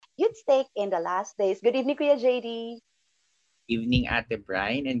Stake in the Last Days. Good evening, Kuya JD. Evening, Ate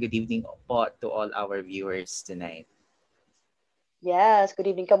Brian, and good evening po to all our viewers tonight. Yes,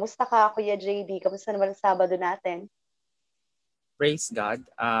 good evening. Kamusta ka, Kuya JD? Kamusta naman ang Sabado natin? Praise God.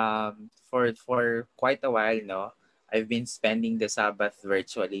 For quite a while, no, I've been spending the Sabbath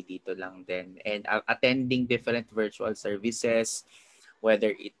virtually dito lang din, and attending different virtual services,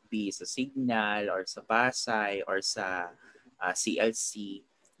 whether it be sa Signal or sa Pasay or sa CLC.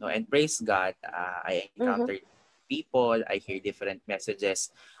 No, and praise God, I encountered people, I hear different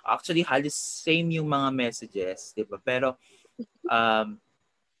messages. Actually, halos same yung mga messages, di ba? Pero um,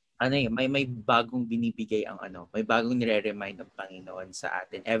 may bagong binibigay ang may bagong nire-remind ng Panginoon sa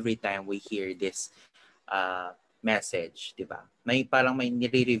atin every time we hear this message, di ba? May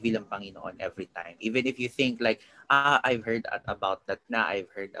nire-reveal ang Panginoon every time. Even if you think like, I've heard about that na,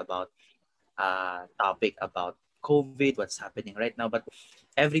 I've heard about topic about COVID, what's happening right now, but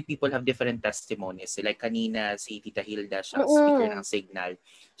every people have different testimonies. Like kanina, si Tita Hilda, siya ang speaker ng Signal.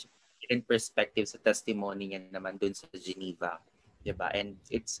 Different perspective sa testimony niya naman dun sa Geneva. Diba? And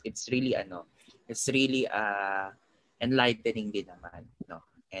it's really enlightening din naman, no?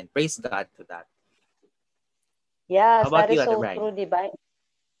 And praise God to that. Yes, how about that you, is Ate so Brian? true, diba?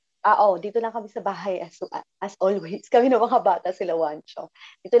 Dito lang kami sa bahay as always. Kami ng mga bata sila Wancho.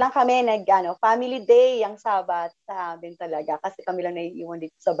 Dito lang kami family day ang Sabat sa amin talaga kasi kami lang naiiwan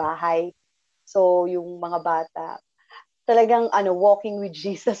dito sa bahay. So yung mga bata talagang walking with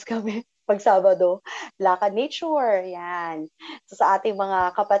Jesus kami pag Sabado. Lakad nature, yan. So sa ating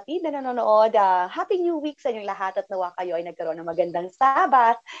mga kapatid na nanonood, Happy New Week sa inyong lahat at nawa kayo ay nagkaroon ng magandang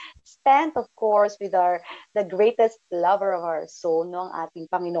Sabat. Spent, of course, with the greatest lover of our soul, no, ang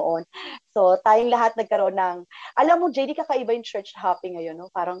ating Panginoon. So tayong lahat nagkaroon ng, alam mo, JD, kakaiba yung church hopping ngayon, no?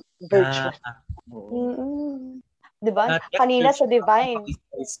 Parang virtual. Diba? Kanina sa Divine.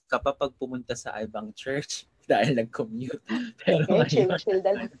 Kapag pumunta sa ibang church, dahil nag-commute. Pero ngayon, chill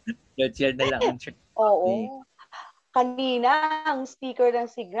na lang ang church. Oo. Kanina, ang speaker ng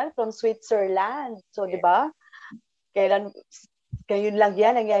Signal from Switzerland. So, di ba? Ngayon lang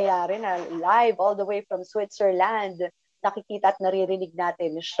yan nangyayari na live all the way from Switzerland. Nakikita at naririnig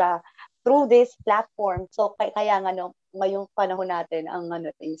natin siya through this platform. So, kaya ngayong panahon natin, ang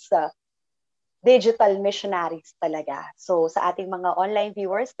is digital missionaries talaga. So sa ating mga online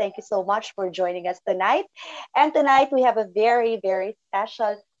viewers, thank you so much for joining us tonight. And tonight, we have a very, very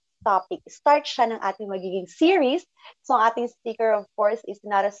special topic. Start siya ng ating magiging series. So ang ating speaker, of course, is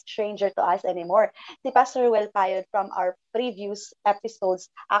not a stranger to us anymore. Si Pastor Ruel Payod from our previous episodes.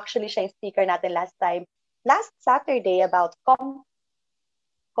 Actually, siya yung speaker natin last Saturday about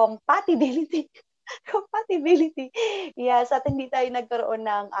compatibility. Compatibility. Yes, at hindi tayo nagkaroon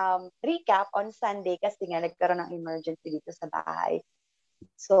ng recap on Sunday kasi nga nagkaroon ng emergency dito sa bahay.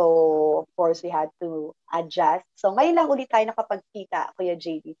 So, of course, we had to adjust. So, ngayon lang ulit tayo nakapagkita, Kuya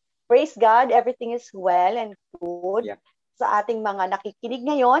JD. Praise God, everything is well and good sa ating mga nakikinig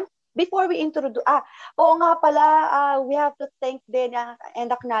ngayon. Before we introduce, oo nga pala, we have to thank din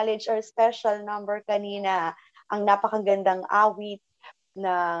and acknowledge our special number kanina, ang napakagandang awit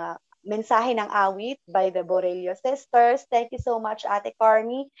na mensahe ng awit by the Borelio sisters. Thank you so much, Ate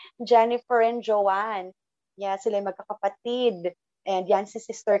Carmi, Jennifer, and Joanne. Yeah, sila magkakapatid. And yan si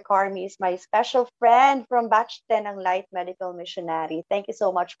Sister Carmi is my special friend from Batch 10 ng Light Medical Missionary. Thank you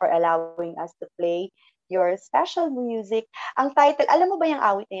so much for allowing us to play your special music. Ang title, alam mo ba yung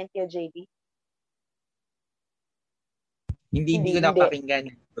awit na yan, Tio JD? Hindi ko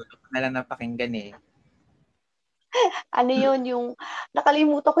napakinggan. Hindi ko na lang napakinggan eh. Ano yun, yung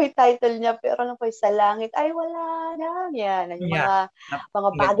nakalimutan ko yung title niya, pero ano po, sa langit, ay wala na. Yan, yung mga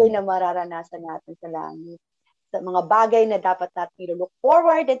bagay na mararanasan natin sa langit. Sa mga bagay na dapat natin look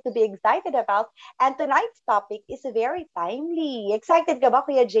forward and to be excited about. And tonight's topic is very timely. Excited ka ba,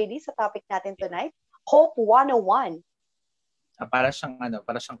 Kuya JD, sa topic natin tonight? Hope 101. Para siyang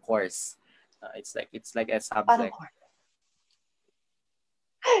course. It's like a subject.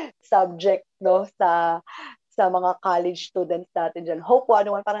 Subject, no, sa mga college students natin dyan. Hope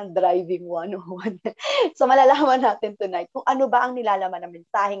 101, parang driving 101. So malalaman natin tonight kung ano ba ang nilalaman ng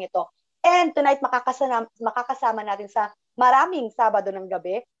mensaheng ito. And tonight, makakasama natin sa maraming Sabado ng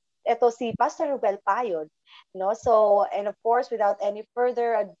gabi, ito si Pastor Ruel Payod. No? So, and of course, without any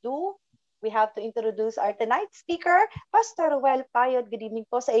further ado, we have to introduce our tonight's speaker, Pastor Ruel Payod. Good evening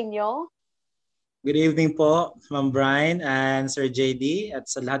po sa inyo. Good evening po, Ma'am Brian and Sir JD at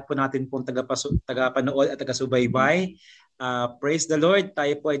sa lahat po natin pong tagapanood at taga-subaybay. Praise the Lord,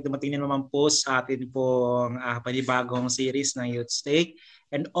 tayo po ay dumating na naman po sa atin pong panibagong series ng Youth Stake.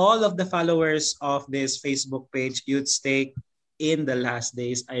 And all of the followers of this Facebook page, Youth Stake in the last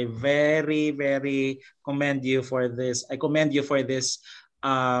days. I very, very commend you for this. I commend you for the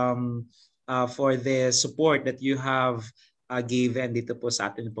support that you have given dito po sa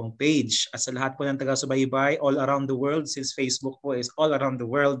atin pong page. At sa lahat po ng taga-subaybay all around the world, since Facebook po is all around the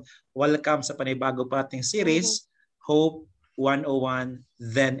world, welcome sa panibago pa ating series, Hope 101,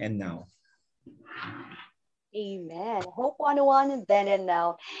 Then and Now. Amen. Hope 101, then and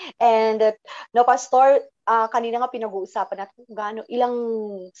now. And no, Pastor, kanina nga pinag-uusapan natin kung gaano, ilang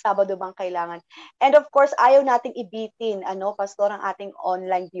Sabado bang kailangan. And of course, ayaw nating ibitin, Pastor, ang ating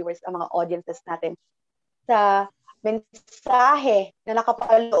online viewers, ang mga audiences natin sa mensahe na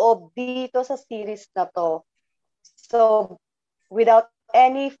nakapaloob dito sa series na to. So, without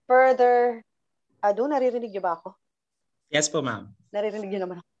any further, naririnig niyo ba ako? Yes po, ma'am. Naririnig niyo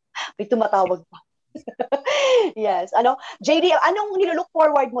naman ako. May tumatawag pa. Yes. JD, anong nilook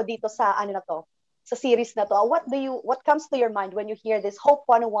forward mo dito sa na to? Sa series na to? What comes to your mind when you hear this Hope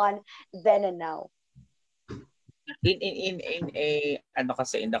 101, Then and Now? In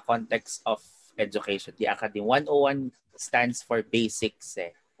kasi in the context of education, the Academy 101 stands for basics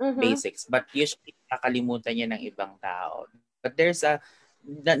basics, but usually nakalimutan niya ng ibang tao. But there's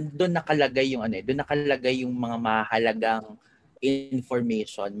doon nakalagay yung mga mahalagang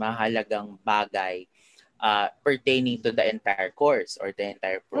information, mahalagang bagay pertaining to the entire course or the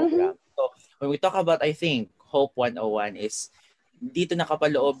entire program. So when we talk about, I think Hope 101 is dito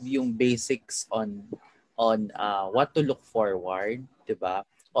nakapaloob yung basics on what to look forward, 'di ba?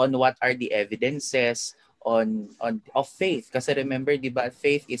 On what are the evidences of faith. Kasi remember, 'di ba,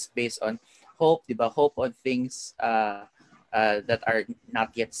 faith is based on hope, 'di ba? Hope on things that are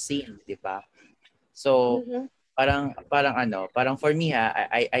not yet seen, 'di ba? So parang for me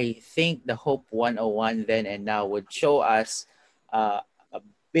I think the Hope 101 then and now would show us a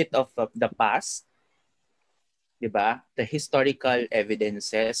bit of the past, 'di ba? The historical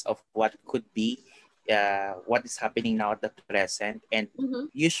evidences of what could be, what is happening now at the present, and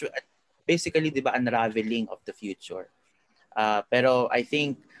basically, 'di ba, unraveling of the future. Pero I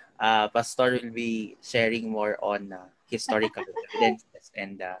think Pastor will be sharing more on historical evidences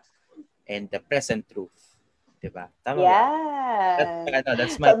and the present truth, 'di ba? Tama ba?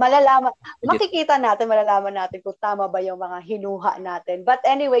 That's my... So, malalaman natin kung tama ba yung mga hinuha natin. But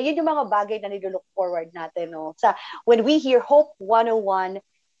anyway, yun yung mga bagay na nilook forward natin, no? When we hear Hope 101,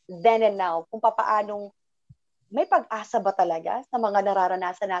 Then and Now, kung papaanong may pag-asa ba talaga sa mga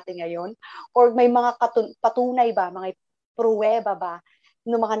nararanasan natin ngayon? Or may mga patunay ba, mga pruweba ba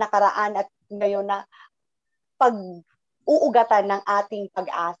ng mga nakaraan at ngayon na pag-uugatan ng ating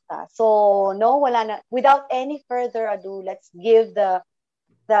pag-asa? So, without any further ado, let's give the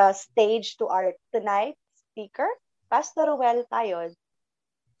stage to our tonight's speaker, Pastor Ruel Tayod.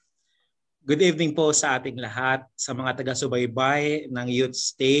 Good evening po sa ating lahat, sa mga taga-subaybay ng Youth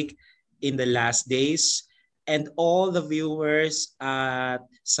Stake in the Last Days, and all the viewers at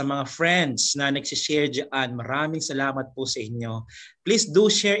sa mga friends na nagsishare dyan. Maraming salamat po sa inyo. Please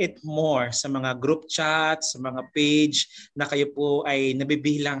do share it more sa mga group chats, sa mga page na kayo po ay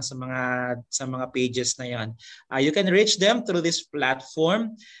nabibilang sa mga pages na yan. You can reach them through this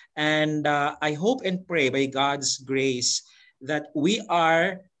platform, and I hope and pray by God's grace that we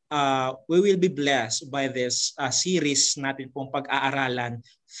will be blessed by this series natin pong pag-aaralan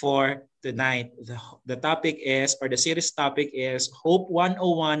for tonight. The topic is, or the series topic is, Hope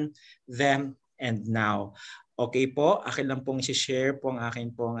 101, Then and Now. Okay po, akin lang pong i-share po ang akin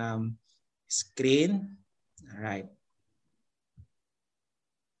pong screen. Alright.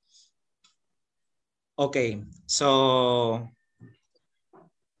 Okay, so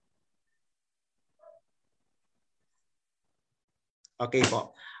okay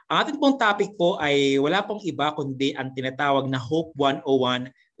po. Ang ating pong topic po ay wala pong iba kundi ang tinatawag na Hope 101,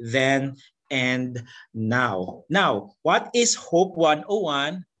 Then and Now. Now, what is Hope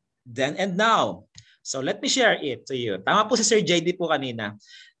 101, Then and Now? So let me share it to you. Tama po si Sir JD po kanina.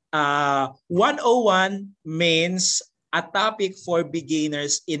 101 means a topic for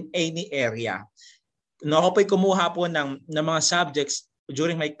beginners in any area. Ako po'y kumuha po ng mga subjects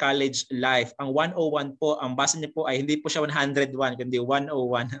during my college life. Ang 101 po, ang basa niyo po ay hindi po siya 101, kundi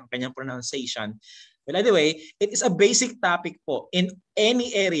 101 ang kanyang pronunciation. But anyway, it is a basic topic po in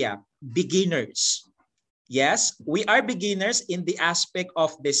any area, beginners. Yes, we are beginners in the aspect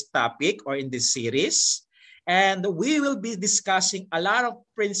of this topic or in this series. And we will be discussing a lot of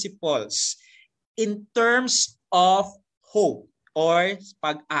principles in terms of hope, or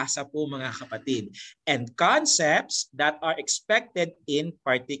pag-asa po mga kapatid, and concepts that are expected in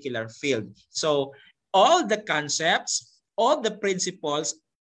particular field. So all the concepts, all the principles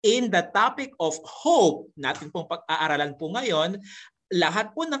in the topic of hope, natin pong pag-aaralan po ngayon,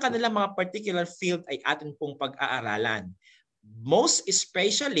 lahat po ng kanilang mga particular field ay atin pong pag-aaralan. Most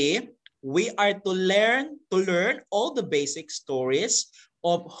especially, we are to learn all the basic stories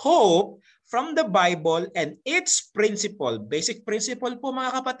of hope from the Bible and its principle. Basic principle po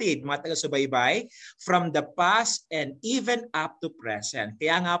mga kapatid, mga taga-subaybay, from the past and even up to present.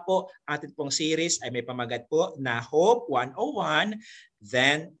 Kaya nga po, atin pong series ay may pamagat po na Hope 101,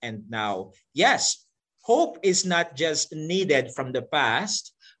 Then and Now. Yes, hope is not just needed from the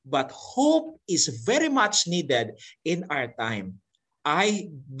past, but hope is very much needed in our time. I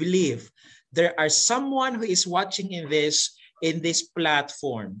believe there are someone who is watching in this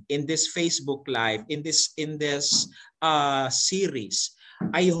platform, in this Facebook Live, in this series.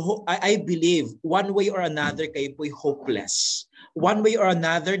 I believe one way or another kayo po'y hopeless. One way or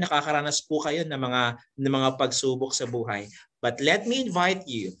another nakakaranas po kayo ng mga pagsubok sa buhay. But let me invite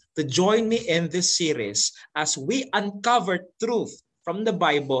you to join me in this series as we uncover truth from the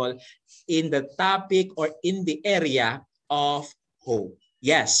Bible in the topic or in the area of hope.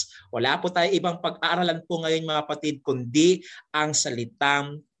 Yes, wala po tayo ibang pag-aaralan po ngayon mga kapatid kundi ang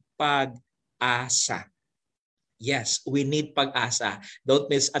salitang pag-asa. Yes, we need pag-asa. Don't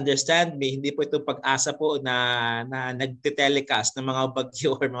misunderstand me. Hindi po ito pag-asa po na nagte-telecast ng mga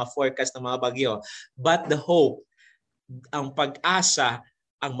bagyo or mga forecast ng mga bagyo. But the hope, ang pag-asa,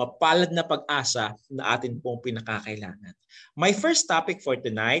 ang mapalad na pag-asa na atin pong pinakakailangan. My first topic for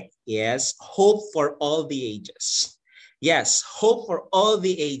tonight is hope for all the ages. Yes, hope for all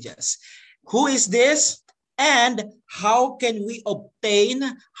the ages. Who is this? And how can we obtain,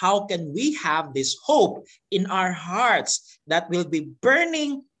 how can we have this hope in our hearts that will be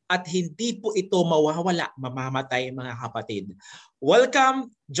burning at hindi po ito mawawala, mamamatay mga kapatid. Welcome,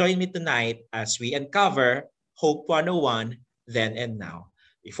 join me tonight as we uncover Hope 101, Then and Now.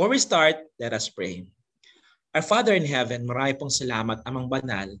 Before we start, let us pray. Our Father in Heaven, marami pong salamat, Amang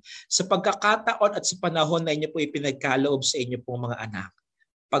Banal, sa pagkakataon at sa panahon na inyo po ipinagkaloob sa inyo pong mga anak.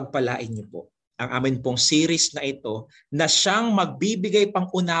 Pagpalain niyo po ang amin pong series na ito na siyang magbibigay pang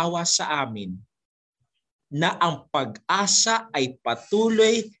unawa sa amin na ang pag-asa ay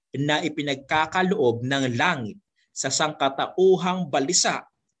patuloy na ipinagkakaloob ng langit sa sangkatauhang balisa,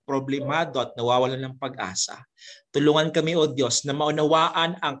 problemado at nawawalan ng pag-asa. Tulungan kami, O Diyos, na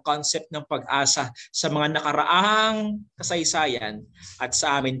maunawaan ang concept ng pag-asa sa mga nakaraang kasaysayan at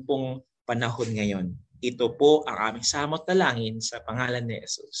sa amin pong panahon ngayon. Ito po ang aming samot dalangin sa pangalan ni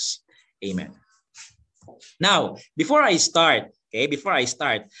Jesus. Amen. Now, before I start,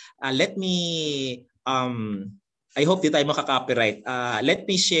 let me, I hope di tayo makaka-copyright. Let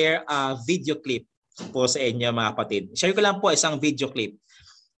me share a video clip po sa inyo mga kapatid. Share ko lang po isang video clip.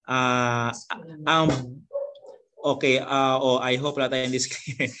 I hope wala tayong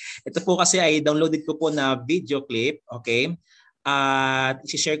disclaimer. Ito po kasi ay downloaded ko po na video clip, okay?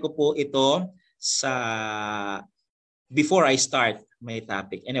 I-share ko po ito sa before I start my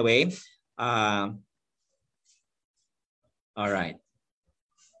topic. Anyway, all right.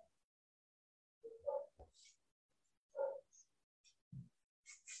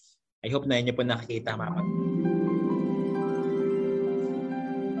 I hope na inyo po nakikita, mama.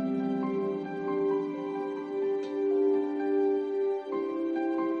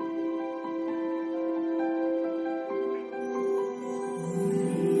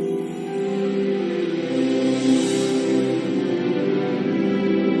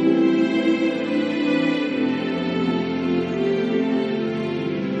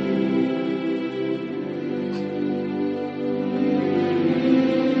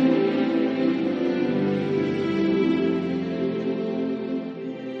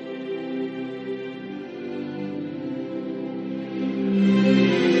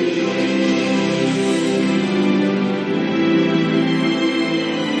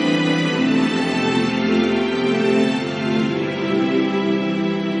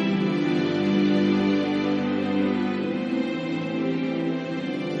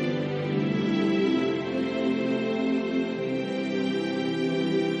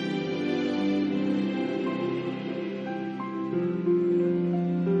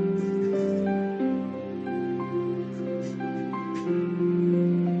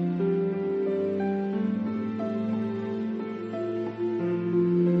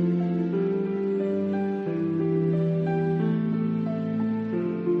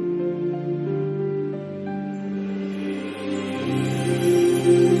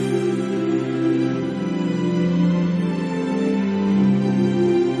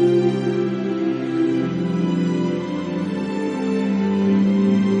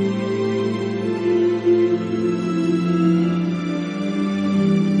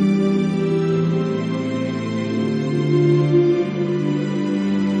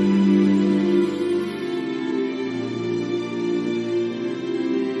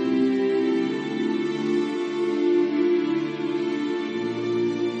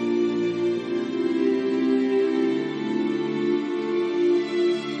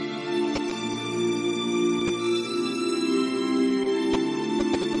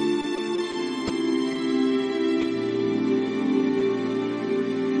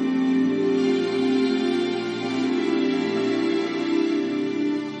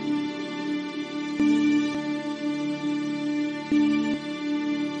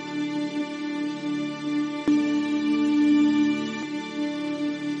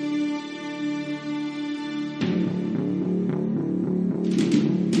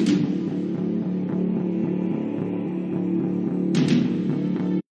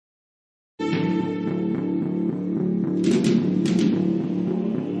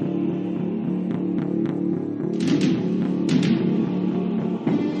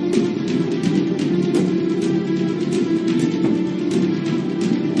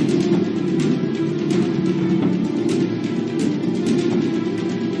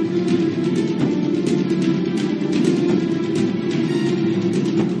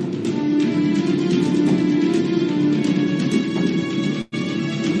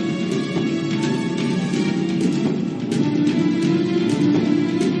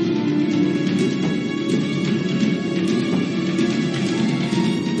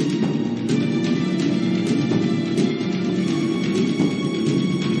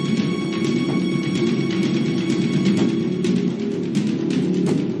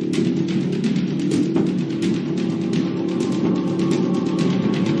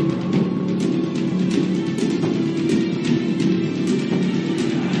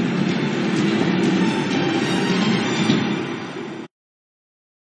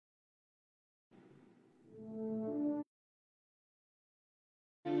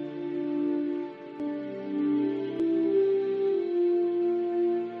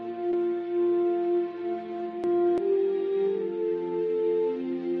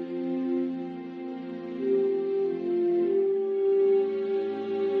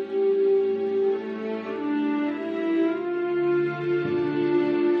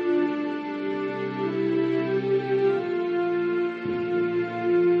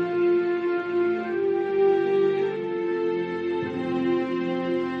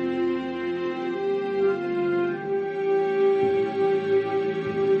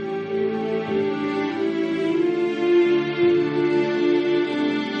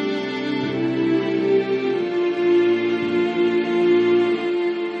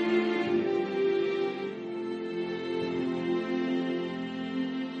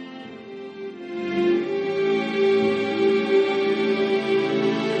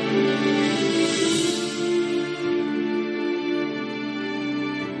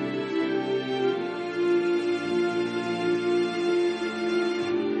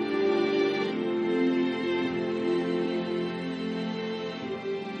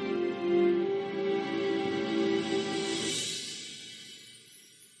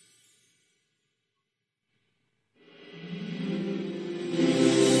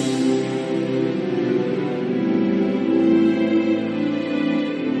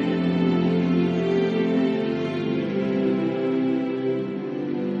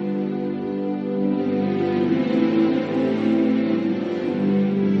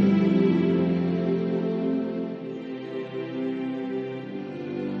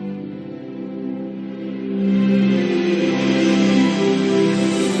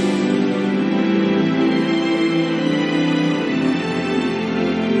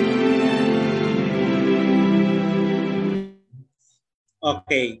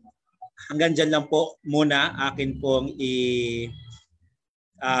 Okay. Hanggang dyan lang po muna akin pong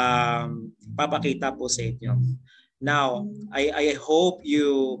papakita po sa inyo. Now, I hope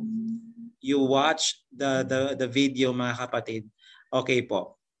you watch the video, mga kapatid. Okay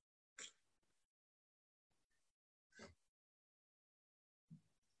po.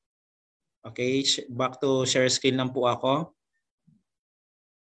 Okay, back to share screen lang po ako.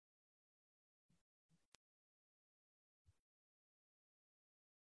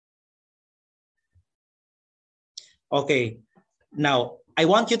 Okay, now I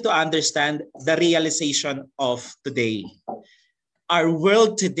want you to understand the realization of today. Our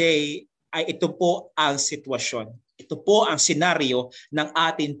world today ay ito po ang sitwasyon. Ito po ang senaryo ng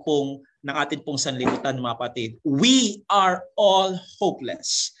atin pong sanlibutan, mga kapatid. We are all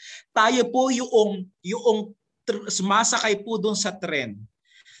hopeless. Tayo po yung sumasakay po doon sa trend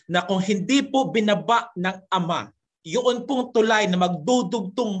na kung hindi po binaba ng Ama, yun pong tulay na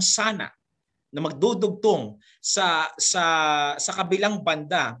magdudugtong sana, na magdudugtong sa kabilang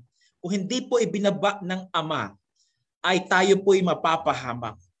banda, kung hindi po ibinaba ng Ama, ay tayo po'y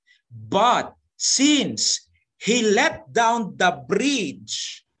mapapahamak. But since He let down the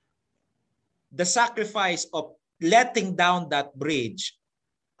bridge, the sacrifice of letting down that bridge,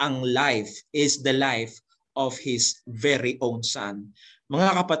 ang life is the life of His very own Son.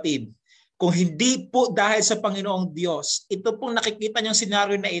 Mga kapatid, kung hindi po dahil sa Panginoong Diyos, ito pong nakikita niyang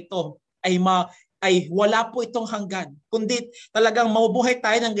senaryo na ito ay wala po itong hanggan. Kundi talagang mabubuhay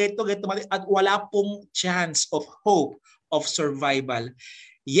tayo ng ganito at wala pong chance of hope of survival.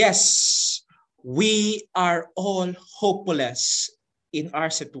 Yes, we are all hopeless in our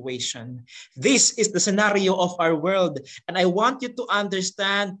situation. This is the scenario of our world. And I want you to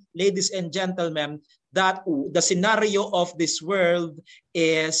understand, ladies and gentlemen, that the scenario of this world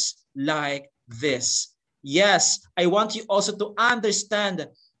is like this. Yes, I want you also to understand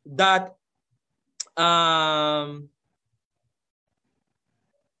that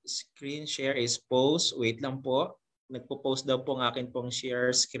screen share is post. Wait lang po. Nagpo-post daw po ang akin pong share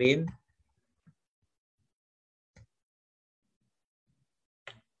screen.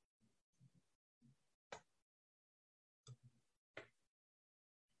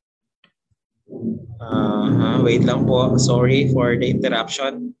 Wait lang po. Sorry for the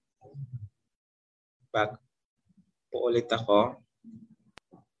interruption. Back po ulit ako.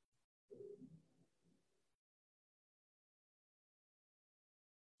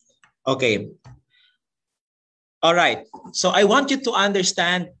 Okay. All right. So I want you to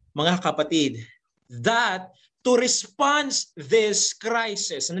understand, mga kapatid, that to respond this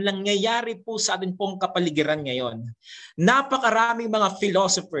crisis na nangyayari po sa ating pong kapaligiran ngayon, napakaraming mga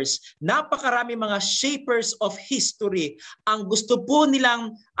philosophers, napakaraming mga shapers of history ang gusto po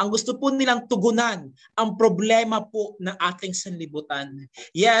nilang tugunan ang problema po ng ating sanlibutan.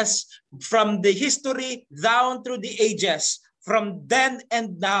 Yes, from the history down through the ages, from then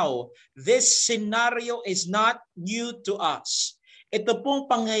and now, this scenario is not new to us. Ito pong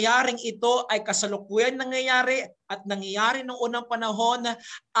pangyayaring ito ay kasalukuyan nangyayari at nangyayari noong unang panahon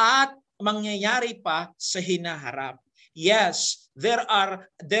at mangyayari pa sa hinaharap. Yes,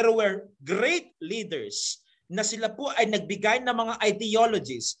 there were great leaders na sila po ay nagbigay ng mga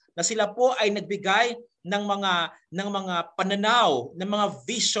ideologies, na sila po ay nagbigay ng mga pananaw, ng mga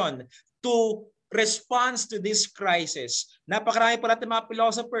vision to response to this crisis. Napakarami po natin mga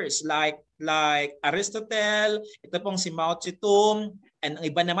philosophers like Aristotle, ito pong si Mao Zedong, and ang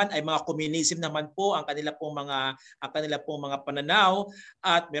iba naman ay mga communism naman po ang kanila pong mga pananaw,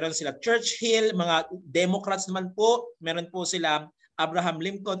 at meron sila Churchill, mga Democrats naman po, meron po sila Abraham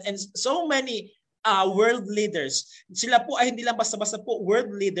Lincoln, and so many world leaders. Sila po ay hindi lang basta-basta po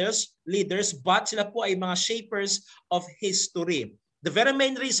world leaders, but sila po ay mga shapers of history. The very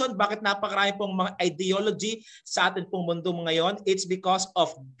main reason bakit napakarami pong mga ideology sa atin pong mundo ngayon, it's because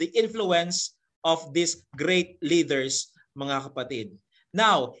of the influence of these great leaders, mga kapatid.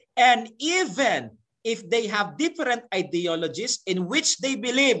 Now, and even if they have different ideologies in which they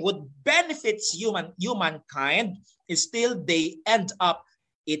believe would benefit humankind, still it end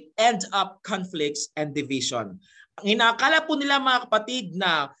up conflicts and division. Ang inakala po nila, mga kapatid,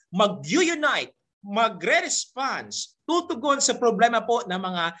 na mag-unite, magre-response, tutugon sa problema po ng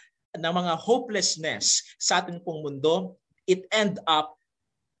mga hopelessness sa ating pong mundo, it end up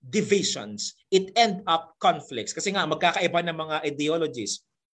divisions, it end up conflicts. Kasi nga magkakaiba ng mga ideologies.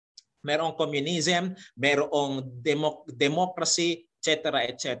 Merong communism, merong democracy, etc.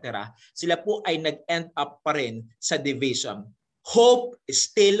 Sila po ay nag-end up pa rin sa division. Hope is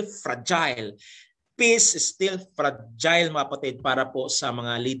still fragile. Peace is still fragile, mga kapatid, para po sa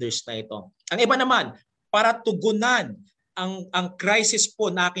mga leaders na ito. Ang iba naman, para tugunan ang crisis po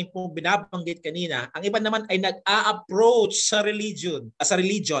na aking pong binabanggit kanina, ang iba naman ay nag-a-approach sa religion,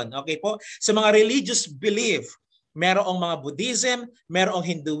 okay po? Sa mga religious belief, merong mga Buddhism, merong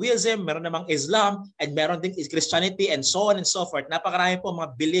Hinduism, meron namang Islam, and meron din Christianity, and so on and so forth. Napakarami po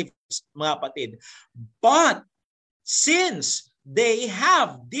mga beliefs, mga kapatid. But since they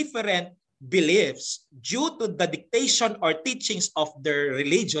have different beliefs due to the dictation or teachings of their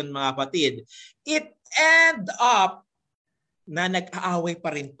religion, mga kapatid, it end up na nag-aaway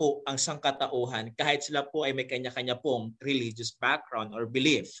pa rin po ang sangkatauhan kahit sila po ay may kanya-kanya pong religious background or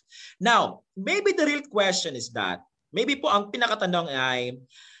belief. Now, maybe the real question is that, maybe po ang pinakatanong ay,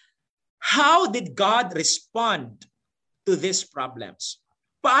 how did God respond to these problems?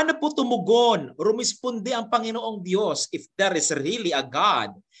 Paano po tumugon, rumisponde ang Panginoong Diyos if there is really a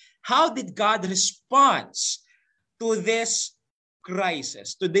God? How did God respond to this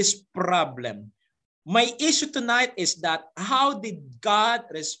crisis, to this problem? My issue tonight is that how did God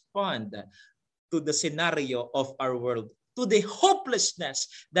respond to the scenario of our world, to the hopelessness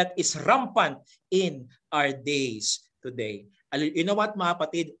that is rampant in our days today? You know what, mga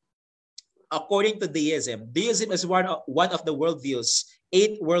kapatid? According to deism is one of the worldviews,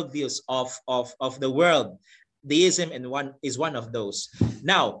 8 worldviews of the world. Deism is one of those.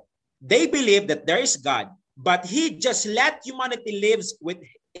 Now, they believe that there is God, but He just let humanity lives with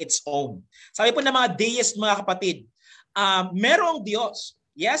its own. Sabi po ng mga deist, mga kapatid, merong Diyos.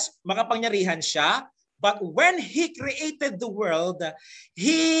 Yes, makapangyarihan siya, but when He created the world,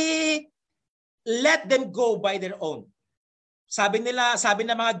 He let them go by their own. Sabi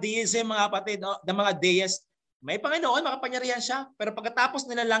ng mga deism, mga kapatid, ng mga deist, may Panginoon, makapangyarihan siya, pero pagkatapos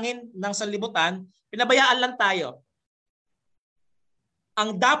nilalangin ng sanlibutan, pinabayaan lang tayo.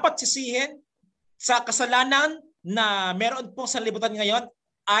 Ang dapat sisihin sa kasalanan na meron pong sanlibutan ngayon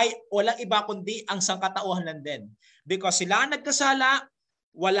ay walang iba kundi ang sangkatauhan lang din. Because sila nagkasala,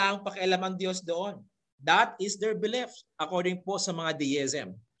 walang pakialam ang Diyos doon. That is their belief according po sa mga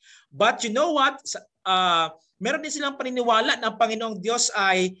deism. But you know what? Meron din silang paniniwala na ang Panginoong Diyos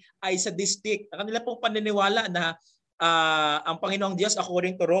ay sadistic. Ang kanila pong paniniwala na ang Panginoong Diyos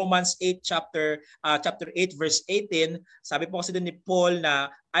according to Romans 8 chapter 8 verse 18, sabi po kasi ni Paul na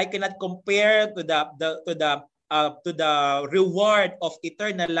I cannot compare to the reward of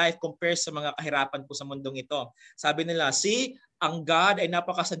eternal life compared sa mga kahirapan po sa mundong ito. Sabi nila, ang God ay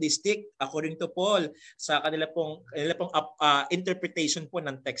napaka-sadistic according to Paul sa kanila pong interpretation po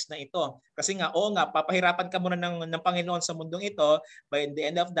ng text na ito. Kasi nga, papahirapan ka muna ng Panginoon sa mundong ito, but in the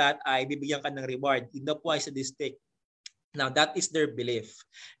end of that, ay bibigyan ka ng reward. Ito po ay sadistic. Now, that is their belief.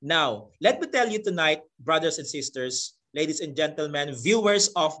 Now, let me tell you tonight, brothers and sisters, ladies and gentlemen,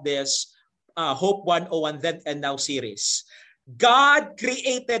 viewers of this Hope 101 Then and Now series. God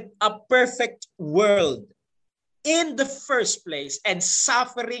created a perfect world in the first place, and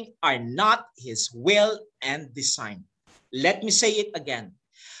suffering are not His will and design. Let me say it again.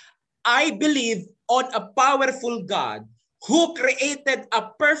 I believe on a powerful God who created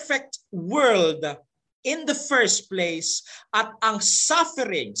a perfect world in the first place, at ang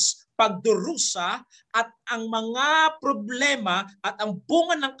sufferings, pagdurusa, at ang mga problema at ang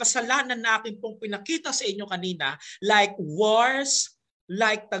bunga ng kasalanan na aking pong pinakita sa inyo kanina, like wars,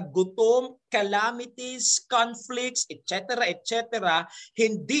 like tagutom, calamities, conflicts, etc., etc.,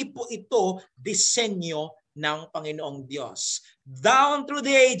 hindi po ito disenyo ng Panginoong Diyos. Down through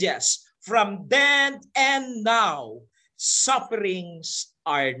the ages, from then and now, sufferings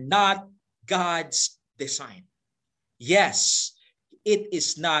are not God's design. Yes, it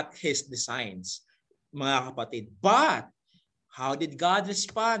is not His designs, mga kapatid. But, how did God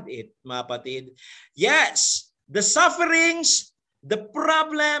respond it, mga kapatid? Yes, the sufferings, the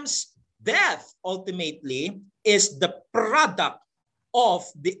problems, death, ultimately, is the product of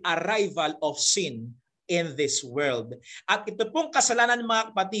the arrival of sin in this world. At ito pong kasalanan, mga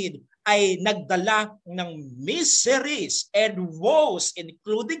kapatid, ay nagdala ng miseries and woes,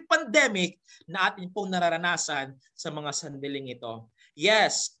 including pandemic, na atin pong nararanasan sa mga sandaling ito.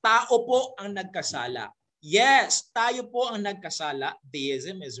 Yes, tao po ang nagkasala. Yes, tayo po ang nagkasala.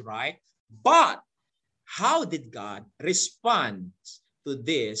 Deism is right. But, how did God respond to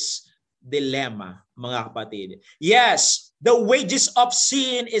this dilemma, mga kapatid? Yes, the wages of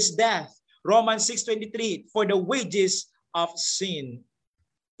sin is death. Romans 6:23, for the wages of sin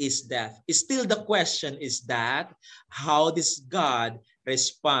is death. Still the question is that, how does God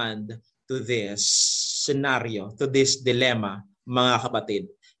respond to this scenario, to this dilemma, mga kapatid?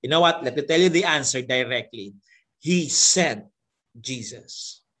 You know what? Let me tell you the answer directly. He sent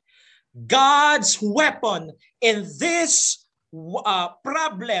Jesus. God's weapon in this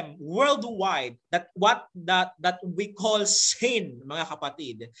problem worldwide, that we call sin, mga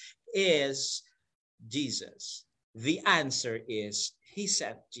kapatid, is Jesus. The answer is He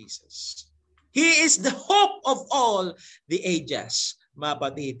sent Jesus. He is the hope of all the ages, mga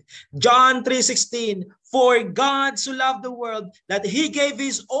kapatid. John 3:16, for God so loved the world that He gave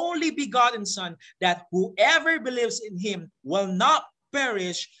His only begotten Son, that whoever believes in Him will not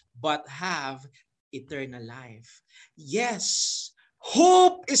perish but have eternal life. Yes,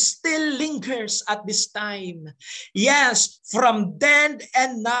 hope is still lingers at this time. Yes, from then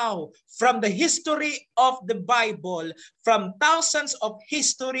and now, from the history of the Bible, from thousands of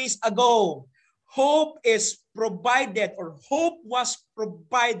histories ago, hope is provided, or hope was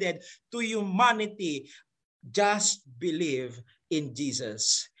provided to humanity. Just believe in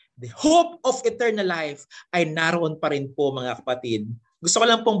Jesus. The hope of eternal life ay naroon pa rin po, mga kapatid. Gusto ko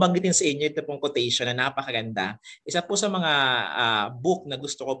lang pong banggitin sa inyo ito pong quotation na napakaganda. Isa po sa mga book na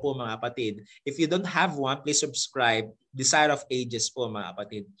gusto ko po, mga kapatid. If you don't have one, please subscribe. Desire of Ages po, mga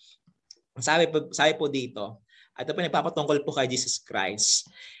kapatid. Sabi po dito, at ito po nagpapatungkol po kay Jesus Christ.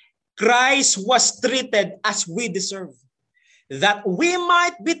 Christ was treated as we deserve, that we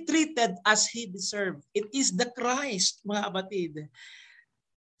might be treated as He deserved. It is the Christ, mga kapatid.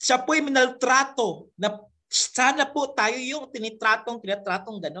 Siya po'y minaltrato na sana po tayo yung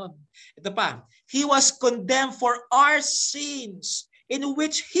tinatratong ganon. Ito pa, He was condemned for our sins in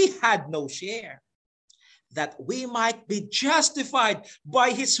which He had no share, that we might be justified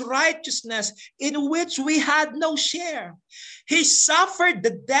by His righteousness in which we had no share. He suffered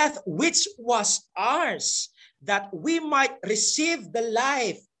the death which was ours, that we might receive the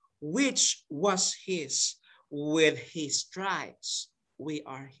life which was His. With His stripes, we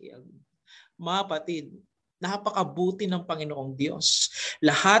are healed. Mga kapatid, napakabuti ng Panginoong Diyos.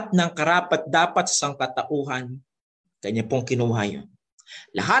 Lahat ng karapat-dapat sa sangkatauhan, Kanya pong kinuha yun.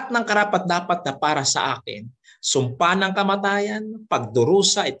 Lahat ng karapat-dapat na para sa akin, sumpa ng kamatayan,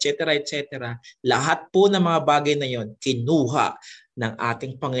 pagdurusa, etc., etc., lahat po ng mga bagay na yon kinuha ng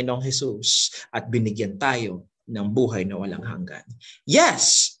ating Panginoong Jesus at binigyan tayo ng buhay na walang hanggan.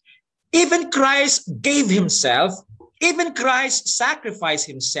 Yes, even Christ gave Himself, even Christ sacrificed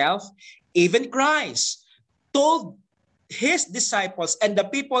Himself, even Christ told His disciples and the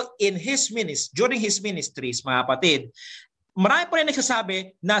people in His ministry, during His ministries, mga kapatid, marami po rin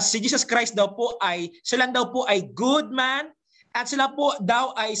nagsasabi na si Jesus Christ daw po ay, sila daw po ay good man at sila po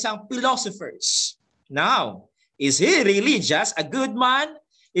daw ay isang philosophers. Now, is He really just a good man?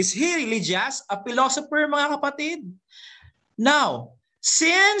 Is He really just a philosopher, mga kapatid? Now,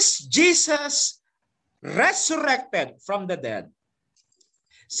 since Jesus resurrected from the dead,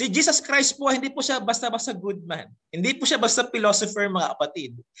 si Jesus Christ po, hindi po siya basta-basta good man. Hindi po siya basta philosopher, mga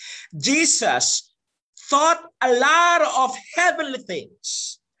kapatid. Jesus thought a lot of heavenly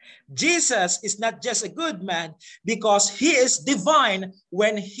things. Jesus is not just a good man because He is divine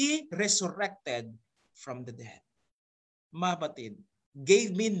when He resurrected from the dead. Mga kapatid,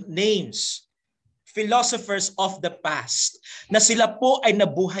 gave me names, philosophers of the past, na sila po ay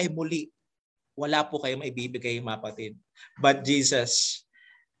nabuhay muli. Wala po kayo maibibigay, mga kapatid. But Jesus,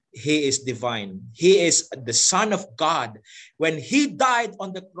 He is divine. He is the Son of God. When He died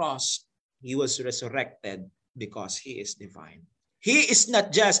on the cross, He was resurrected because He is divine. He is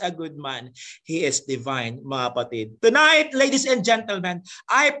not just a good man. He is divine, mga kapatid. Tonight, ladies and gentlemen,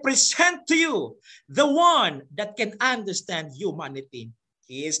 I present to you the one that can understand humanity.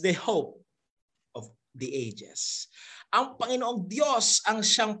 He is the hope of the ages. Ang Panginoong Diyos ang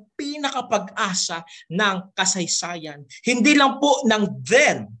siyang pinakapag-asa ng kasaysayan. Hindi lang po ng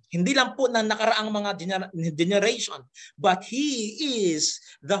then, hindi lang po ng nakaraang mga generation, but He is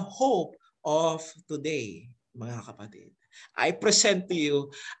the hope of today, mga kapatid. I present to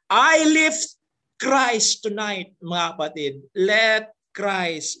you, I lift Christ tonight, mga kapatid. Let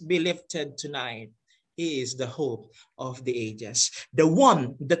Christ be lifted tonight. He is the hope of the ages, the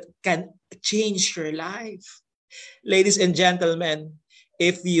one that can change your life. Ladies and gentlemen,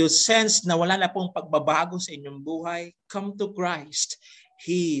 if you sense na wala na pong pagbabago sa inyong buhay, come to Christ.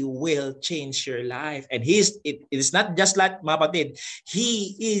 He will change your life. And it is not just like, mga kapatid,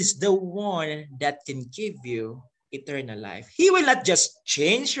 He is the one that can give you eternal life. He will not just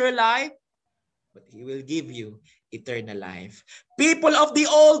change your life, but He will give you eternal life. People of the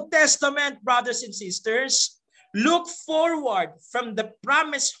Old Testament, brothers and sisters, look forward from the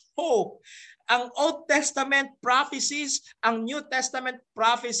promised hope. Ang Old Testament prophecies, ang New Testament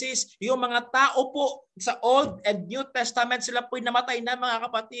prophecies, yung mga tao po sa Old and New Testament, sila po'y namatay na, mga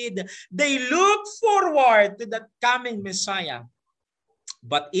kapatid. They look forward to that coming Messiah.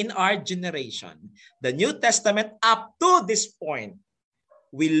 But in our generation, the New Testament up to this point,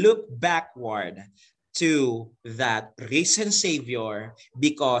 we look backward to that risen Savior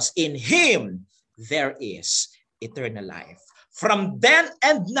because in Him there is eternal life. From then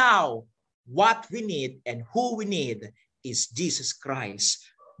and now, what we need and who we need is Jesus Christ.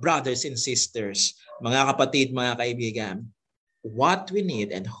 Brothers and sisters, mga kapatid, mga kaibigan, what we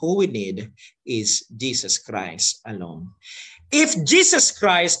need and who we need is Jesus Christ alone. If Jesus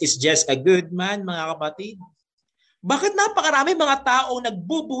Christ is just a good man, mga kapatid, bakit napakarami mga taong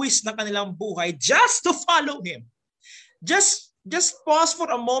nagbubuwis ng kanilang buhay just to follow Him? Just pause for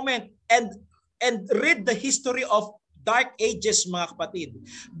a moment and read the history of dark ages, mga kapatid.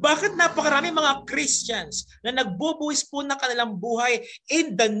 Bakit napakarami mga Christians na nagbubuwis po ng kanilang buhay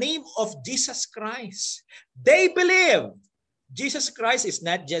in the name of Jesus Christ? They believe Jesus Christ is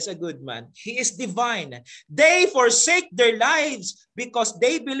not just a good man. He is divine. They forsake their lives because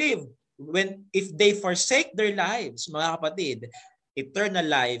they believe if they forsake their lives, mga kapatid, eternal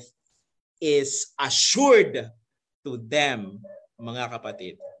life is assured to them, mga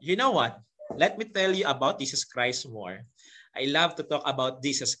kapatid. You know what? Let me tell you about Jesus Christ more. I love to talk about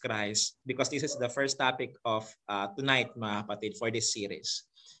Jesus Christ because this is the first topic of tonight, mga kapatid, for this series.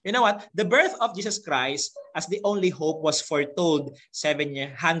 You know what? The birth of Jesus Christ as the only hope was foretold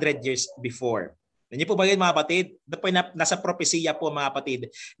 700 years before. Nandiyo po ba yun, mga kapatid? Ito po nasa propesya po, mga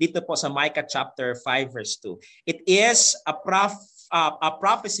kapatid, dito po sa Micah chapter 5 verse 2. It is a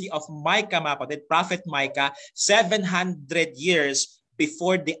prophecy of Micah, mga kapatid, Prophet Micah, 700 years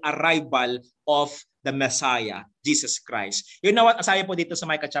before the arrival of the Messiah, Jesus Christ. You know what? Asabi po dito sa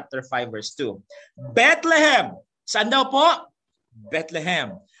Micah chapter 5 verse 2. Bethlehem. Saan daw po?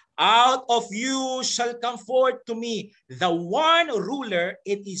 Bethlehem. Out of you shall come forth to me the one ruler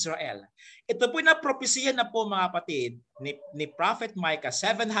in Israel. Ito po na propesya na po, mga kapatid, ni Prophet Micah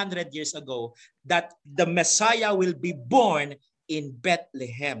 700 years ago that the Messiah will be born in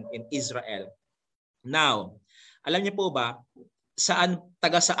Bethlehem in Israel. Now, alam niyo po ba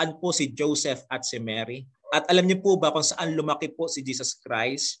taga saan po si Joseph at si Mary? At alam niyo po ba kung saan lumaki po si Jesus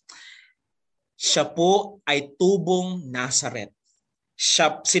Christ? Siya po ay tubong Nazareth.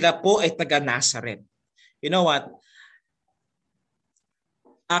 Sila po ay taga Nazareth. You know what?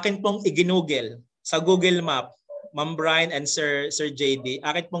 Akin pong iginugel sa Google Map, Ma'am Brian and Sir JD,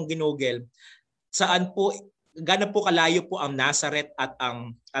 akin pong ginugel gaano po kalayo po ang Nazareth at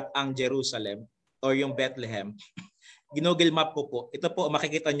ang Jerusalem or yung Bethlehem. Ginugel map ko po. Ito po,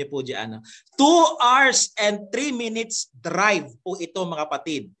 makikita niyo po diyan. 2 hours and 3 minutes drive po ito, mga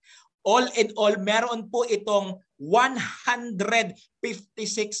kapatid. All in all, meron po itong 156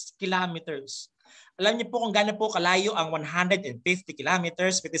 kilometers. Alam niyo po kung gaano po kalayo ang 150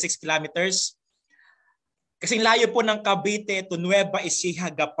 kilometers, 56 kilometers? Kasing layo po ng Cavite to Nueva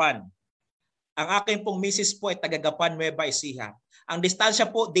Ecija, Gapan. Ang akin pong misis po ay taga Gapan, Nueva Ecija. Ang distansya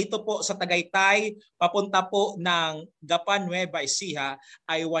po dito po sa Tagaytay, papunta po ng Gapan, Nueva Ecija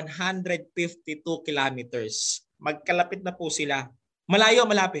ay 152 kilometers. Magkalapit na po sila. Malayo,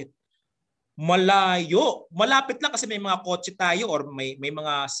 malapit? Malayo. Malapit lang kasi may mga kotse tayo or may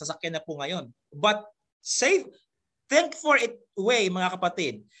mga sasakyan na po ngayon. But think for it way, mga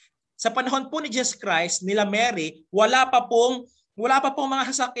kapatid. Sa panahon po ni Jesus Christ, nila Mary, wala pa pong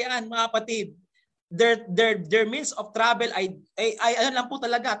mga sasakyan, mga kapatid. Their means of travel ay ano lang po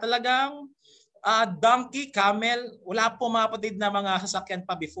talagang donkey, camel, wala po, mga kapatid, na mga sasakyan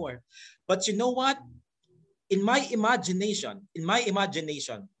pa before. But you know what? In my imagination,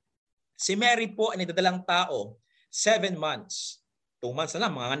 si Mary po ay nagdadalang tao, 7 months. 2 months na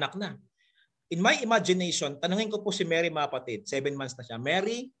lang, mga anak na. In my imagination, tanungin ko po si Mary, mga kapatid, 7 months na siya.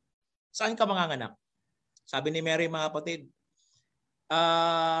 Mary, saan ka manganganak? Sabi ni Mary, mga kapatid,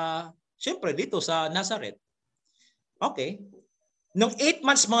 siyempre dito sa Nazareth. Okay. Nung 8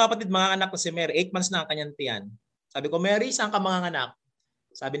 months, mga kapatid, manganganak ko si Mary, 8 months na ang kanyang tiyan. Sabi ko, Mary, saan ka manganganak?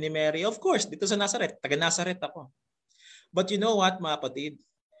 Sabi ni Mary, of course, dito sa Nazareth. Taga Nazareth ako. But you know what, mga kapatid?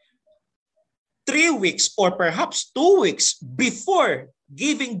 3 weeks or perhaps 2 weeks before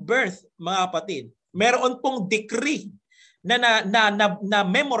giving birth, mga kapatid, meron pong decree na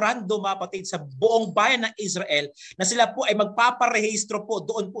memorandum, mga kapatid, sa buong bayan ng Israel na sila po ay magpaparehistro po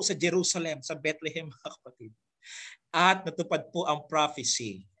doon po sa Jerusalem, sa Bethlehem, mga kapatid. At natupad po ang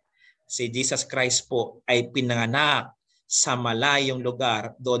prophecy. Si Jesus Christ po ay pinanganak sa malayong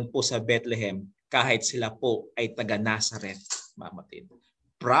lugar doon po sa Bethlehem kahit sila po ay taga Nazareth, mga kapatid.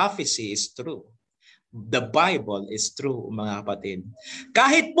 Prophecy is true. The Bible is true, mga kapatid.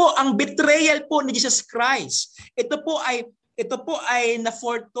 Kahit po ang betrayal po ni Jesus Christ, ito po ay ito po ay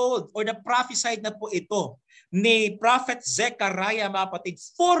na-foretold or na-prophesied na po ito ni Prophet Zechariah, mga kapatid,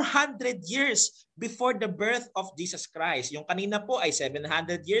 400 years before the birth of Jesus Christ. Yung kanina po ay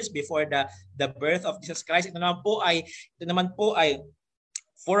 700 years before the birth of Jesus Christ. Ito naman po ay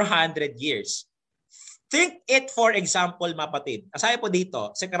 400 years. Think it, for example, mga kapatid. Asaya po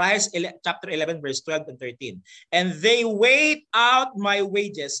dito, Zechariah chapter 11, verse 12 and 13. And they weighed out my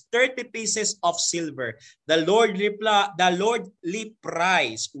wages, 30 pieces of silver. The lordly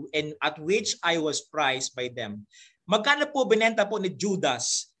price, and at which I was priced by them. Magkano po binenta po ni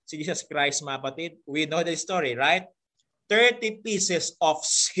Judas si Jesus Christ, mga kapatid? We know the story, right? 30 pieces of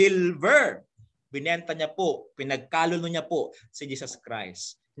silver. Binenta niya po, pinagkaluno niya po si Jesus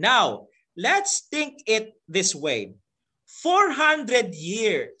Christ. Now, let's think it this way. 400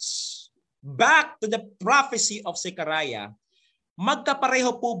 years back to the prophecy of Zechariah,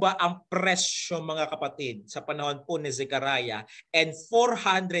 magkapareho po ba ang presyo, mga kapatid, sa panahon po ni Zechariah and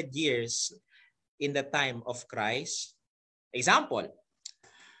 400 years in the time of Christ? Example,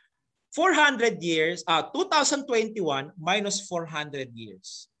 400 years, 2021 minus 400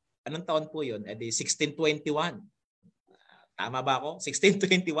 years. Anong taon po yun? Edi 1621. Tama ba ako?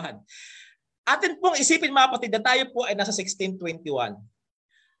 1621. Atin pong isipin, mga kapatid, na tayo po ay nasa 1621.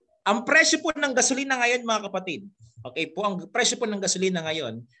 Ang presyo po ng gasolina ngayon, mga kapatid, okay po, ang presyo po ng gasolina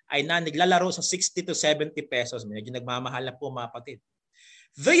ngayon ay naglalaro sa 60 to 70 pesos. Medyo nagmamahal na po, mga kapatid.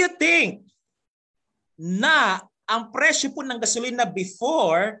 Do you think na ang presyo po ng gasolina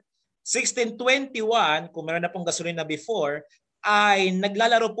before 1621, kung meron na pong gasolina before, ay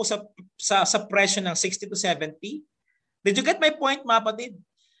naglalaro po sa presyo ng 60 to 70? Did you get my point, mga kapatid?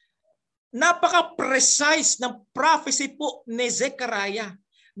 Napaka-precise ng prophecy po ni Zechariah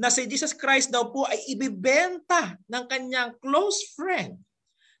na si Jesus Christ daw po ay ibibenta ng kanyang close friend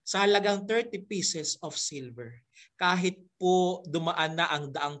sa halagang 30 pieces of silver. Kahit po dumaan na ang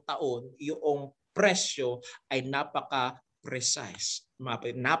daang taon, yung presyo ay napaka-precise,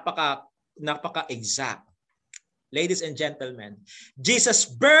 napaka-exact. Ladies and gentlemen, Jesus'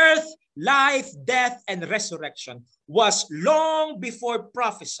 birth, life, death, and resurrection was long before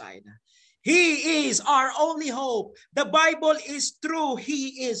prophesied. He is our only hope. The Bible is true.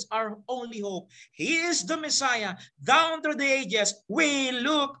 He is our only hope. He is the Messiah. Down through the ages, we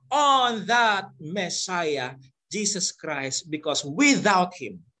look on that Messiah, Jesus Christ, because without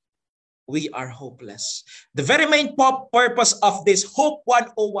Him, we are hopeless. The very main purpose of this Hope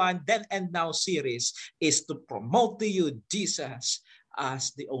 101 Then and Now series is to promote to you Jesus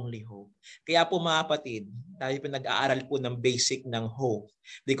as the only hope. Kaya po, mga kapatid, tayo po nag-aaral po ng basic ng hope,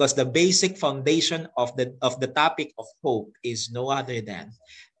 because the basic foundation of the topic of hope is no other than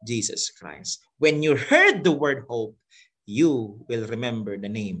Jesus Christ. When you heard the word hope, you will remember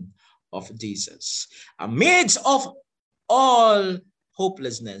the name of Jesus. Amidst of all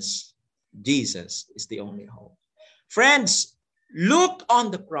hopelessness, Jesus is the only hope. Friends, look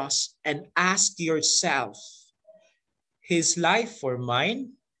on the cross and ask yourself, His life for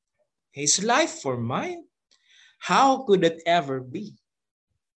mine? His life for mine? How could it ever be?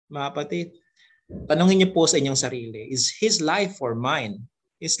 Mga kapatid, tanungin niyo po sa inyong sarili, is His life for mine?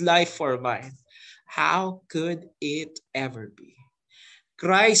 His life for mine? How could it ever be?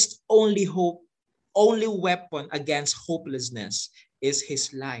 Christ's only hope, only weapon against hopelessness is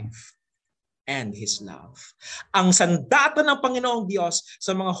His life and His love. Ang sandata ng Panginoong Diyos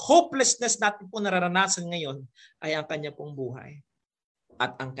sa mga hopelessness natin po nararanasan ngayon ay ang Kanya pong buhay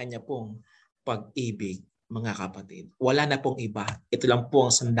at ang Kanya pong pag-ibig, mga kapatid. Wala na pong iba. Ito lang po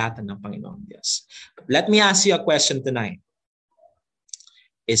ang sandata ng Panginoong Diyos. Let me ask you a question tonight.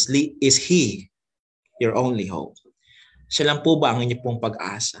 Is He your only hope? Siya lang po ba ang inyong pong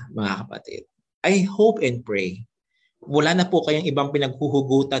pag-asa, mga kapatid? I hope and pray wala na po kayong ibang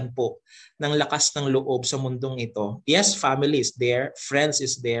pinaghuhugutan po ng lakas ng loob sa mundong ito. Yes, family is there, friends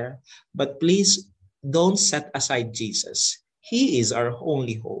is there, but please don't set aside Jesus. He is our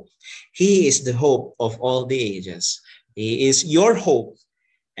only hope. He is the hope of all the ages. He is your hope,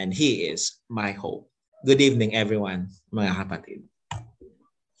 and He is my hope. Good evening, everyone, mga kapatid.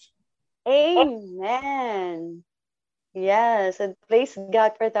 Amen. Yes, and praise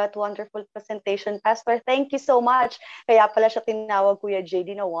God for that wonderful presentation, Pastor. Thank you so much. Kaya pala siya tinawag, Kuya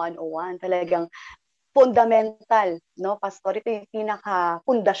JD, na 101. Talagang fundamental, no, Pastor? Ito yung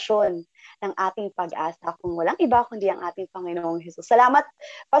pinaka-pundasyon ng ating pag-asa. Kung walang iba, kundi ang ating Panginoong Jesus. Salamat,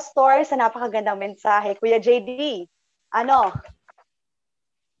 Pastor, sa napakagandang mensahe. Kuya JD, ano?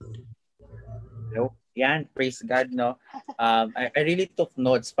 Hello? Yan, praise God, no? I really took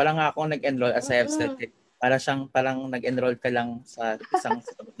notes. Pala nga ako nag-enroll, as I have said parang nag-enroll ka lang sa isang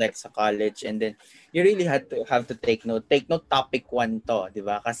subject sa college, and then you really have to take note. Take note, topic 1 to, di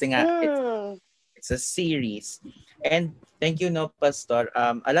ba? Kasi nga it's a series. And thank you, no, Pastor.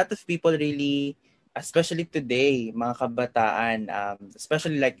 A lot of people really, especially today, mga kabataan,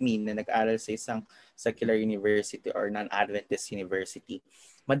 especially like me na nag-aral sa isang secular university or non-Adventist university,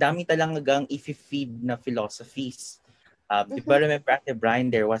 madami talagang i-feed na philosophies. Di ba, remember, Ate Brian,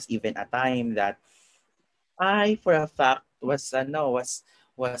 there was even a time that I, for a fact, was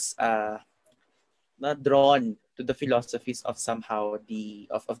not drawn to the philosophies of somehow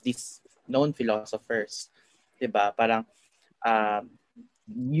of these known philosophers. Diba? Parang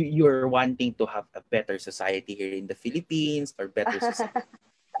you're wanting to have a better society here in the Philippines or better society.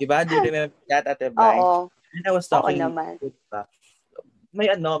 Diba? Do you remember that, Ate Brian? Oo. And I was talking, naman. diba?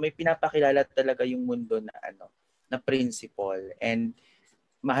 May pinapakilala talaga yung mundo na principle, and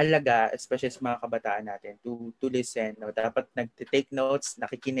mahalaga, especially sa mga kabataan natin, to listen. No? Dapat nag-take notes,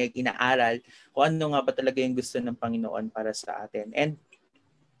 nakikinig, inaaral kung ano nga ba talaga yung gusto ng Panginoon para sa atin. And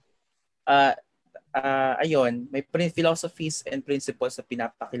ayun, may philosophies and principles na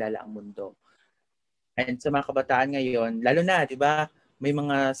pinapakilala ang mundo. And sa mga kabataan ngayon, lalo na, di ba, may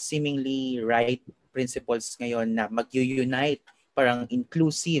mga seemingly right principles ngayon na mag-unite, parang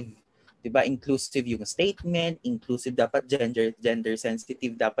inclusive. Diba, inclusive yung statement, inclusive dapat gender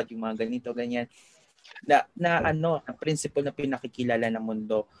sensitive, dapat yung mga ganito, ganyan. Na principle na pinakikilala ng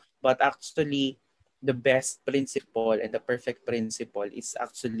mundo. But actually, the best principle and the perfect principle is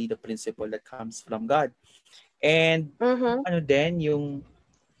actually the principle that comes from God. And din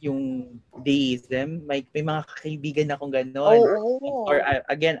yung deism, may mga kaibigan akong gano'n. Or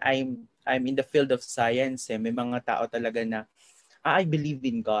again, I'm in the field of science. May mga tao talaga na I believe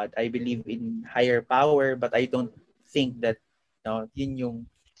in God. I believe in higher power, but I don't think that yun yung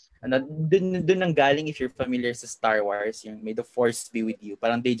dun nang galing, if you're familiar sa Star Wars, yung may the force be with you.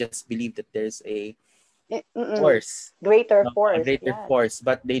 Parang they just believe that there's a force. Greater force. A greater force,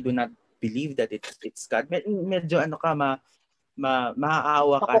 but they do not believe that it's God. Medyo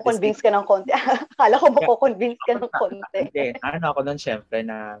maaawa ka. Mako-convince ka ng konti. Akala ko mako-convince ka ng konti. Hindi, ako nun syempre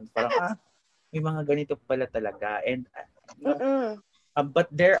na parang may mga ganito pala talaga. And but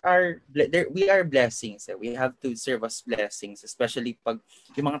we are blessings. We have to serve as blessings, especially pag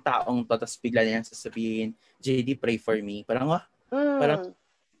yung mga taong tapos bigla nilang sasabihin, JD, pray for me. Parang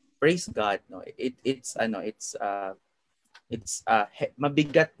praise God, no. It's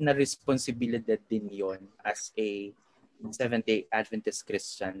mabigat na responsibilidad din yon as a Seventh-day Adventist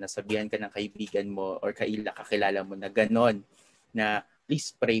Christian na sabihan ka ng kaibigan mo or kakilala mo na ganon, na please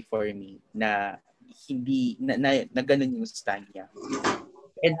pray for me, na hindi na ganun yung stand niya.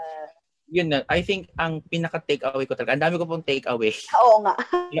 And yun na, I think ang pinaka-take away ko talaga, ang dami ko pong take away. Oo nga.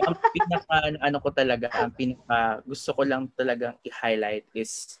 Ang pinaka gusto ko lang talagang i-highlight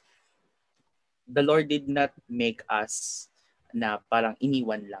is the Lord did not make us na parang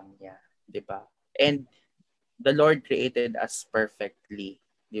iniwan lang niya, 'di ba? And the Lord created us perfectly,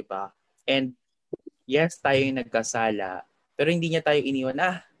 'di ba? And yes, tayo yung nagkasala, pero hindi niya tayo iniwan.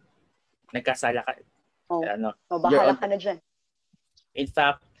 Nagkasala ka. Bahala ka na dyan. In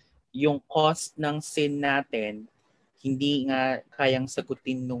fact, yung cost ng sin natin, hindi nga kayang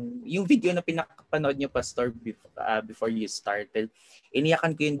sagutin yung video na pinakapanood niyo, Pastor, before you started.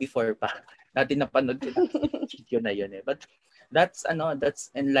 Iniyakan ko yun before pa. Dati napanood ko na video na yun eh. But that's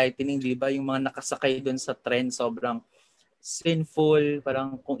enlightening, di ba? Yung mga nakasakay doon sa trend, sobrang sinful,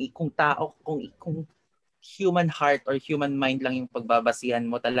 parang kung human heart or human mind lang yung pagbabasihan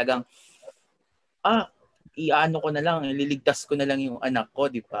mo, talagang ililigtas ko na lang yung anak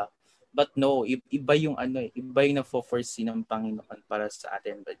ko, di ba? But no, iba yung na-foresee ng Panginoon para sa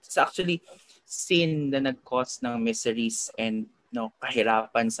atin. But it's actually sin na nag-cause ng miseries and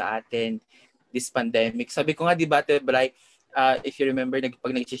kahirapan sa atin this pandemic. Sabi ko nga, di ba, Bri, if you remember,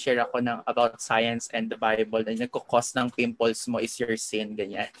 pag nag-share ako about science and the Bible, na nagko-cause ng pimples mo is your sin,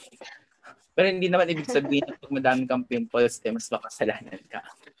 ganyan. Pero hindi naman ibig sabihin na pag madami kang pimples, mas makasalanan ka.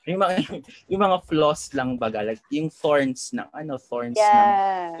 Yung mga flaws lang baga, like yung thorns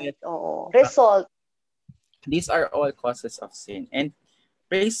result. These are all causes of sin. And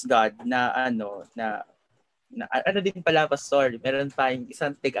praise God na din pala, Pastor, meron tayong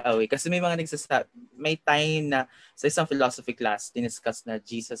isang take-away. Kasi may mga may time na sa isang philosophy class, diniscuss na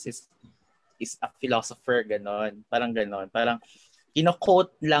Jesus is a philosopher, ganon. Parang ganon. Parang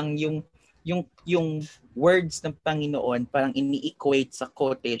kino-quote lang yung words ng Panginoon, parang ini-equate sa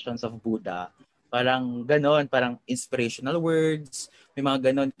quotations of Buddha. Parang ganon, parang inspirational words. May mga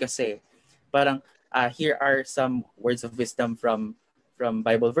ganon kasi. Parang here are some words of wisdom from from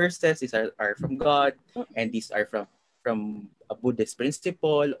Bible verses, these are from God, and these are from a Buddhist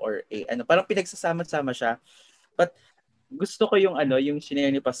principle or parang pinagsasama-sama siya. But gusto ko yung yung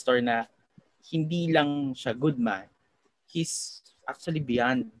shinare ni Pastor na hindi lang siya good man. He's actually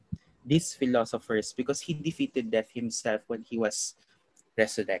beyond these philosophers because he defeated death himself when he was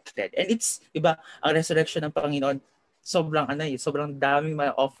resurrected. And it's, iba, ang resurrection ng Panginoon, sobrang daming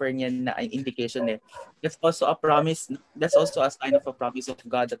ma-offer niya na indication eh. That's also a promise, that's also a sign of a promise of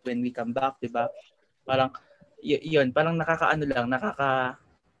God that when we come back, diba? Parang, yun, parang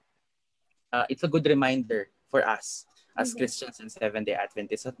it's a good reminder for us as Christians and Seventh-day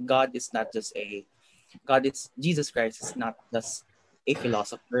Adventists that Jesus Christ is not just a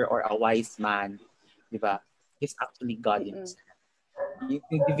philosopher or a wise man, diba? He's actually God himself.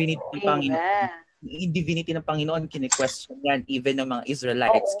 Yung divinity ng Panginoon, yung divinity ng Panginoon, kine-question yan. Even ng mga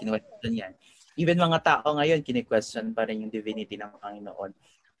Israelites, kine-question yan. Even mga tao ngayon, kine-question pa rin yung divinity ng Panginoon.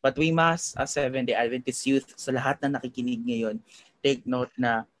 But we must, as Seventh-day Adventist youth, sa lahat na nakikinig ngayon, take note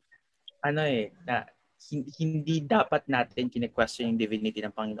na, na hindi dapat natin kine-question yung divinity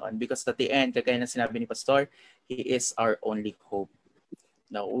ng Panginoon because at the end, kagaya na sinabi ni Pastor, He is our only hope.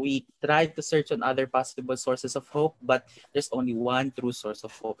 Now, we try to search on other possible sources of hope, but there's only one true source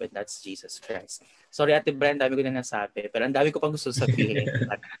of hope, and that's Jesus Christ. Sorry, Ate Brenda, dami ko na nasabi, pero ang dami ko pang gusto sabihin.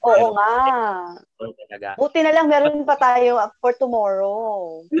 Oo nga. Buti na lang meron pa tayo for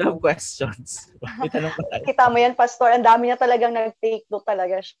tomorrow. We have questions. Kita mo yan, Pastor. Ang dami niya talagang nag-take note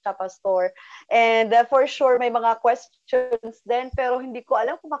talaga siya, Pastor. And for sure, may mga questions din, pero hindi ko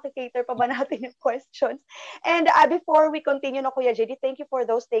alam kung makikater pa ba natin yung questions. And before we continue, Kuya JD, thank you for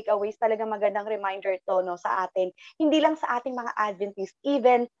those takeaways. Talagang magandang reminder to sa atin. Hindi lang sa ating mga Adventists,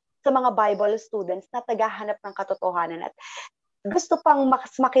 even sa mga Bible students na tagahanap ng katotohanan at gusto pang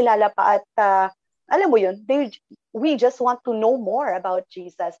makilala pa at alam mo yun, we just want to know more about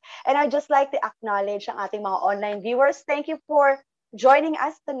Jesus. And I just like to acknowledge ang ating mga online viewers. Thank you for joining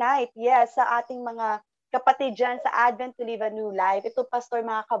us tonight. Yes, sa ating mga kapatid dyan sa Advent to Live a New Life. Ito, Pastor,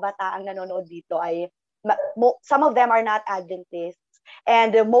 mga kabataang nanonood dito ay some of them are not Adventists. And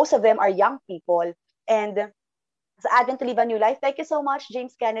most of them are young people. And sa Advent to Live a New Life, thank you so much,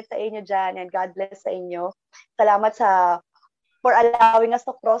 James Kenneth, sa inyo dyan. And God bless sa inyo. Salamat for allowing us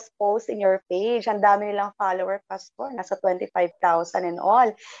to cross-post in your page. Ang dami nilang follower, Pastor. Nasa 25,000 and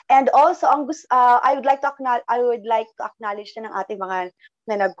all. And also, I would like to acknowledge na ng ating mga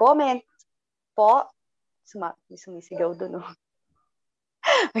na nag-comment po. Sumisigaw doon,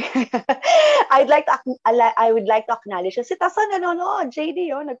 I would like to acknowledge si Tasa nanonood,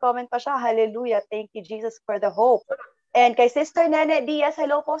 JD, nag-comment pa siya, hallelujah, thank you Jesus for the hope. And kay Sister Nene Diaz,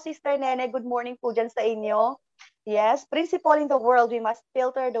 hello po Sister Nene, good morning po dyan sa inyo. Yes, principle in the world, we must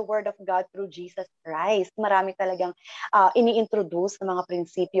filter the word of God through Jesus Christ. Marami talagang ini-introduce ng mga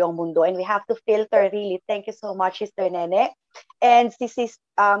prinsipyo ang mundo and we have to filter really. Thank you so much, Sister Nene. And si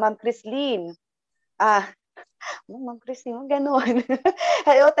Ma'am Chrislene, Ma'am Christine, gano'n.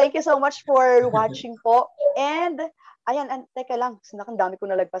 Hello, thank you so much for watching po. And, teka lang, ang dami ko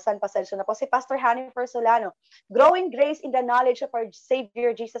nalagpasan, pasensya na po. Si Pastor Hanifer Solano, growing grace in the knowledge of our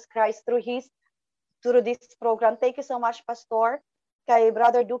Savior Jesus Christ through this program. Thank you so much, Pastor. Kay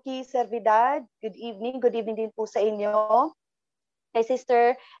Brother Duki Servidad, good evening. Good evening din po sa inyo. Kay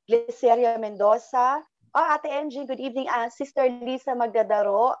Sister Gliceria Mendoza, Ate Angie, good evening. Sister Lisa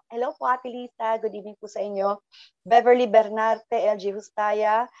Magdadaro. Hello po, Ate Lisa. Good evening po sa inyo. Beverly Bernarte, LG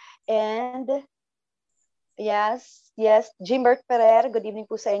Hustaya. And, yes, Jimbert Ferrer. Good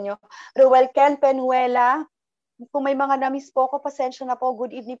evening po sa inyo. Ruel Ken Penuela. Kung may mga na-miss po ko, pasensya na po.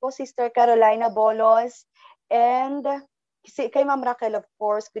 Good evening po, Sister Carolina Bolos. And, kay Ma'am Raquel, of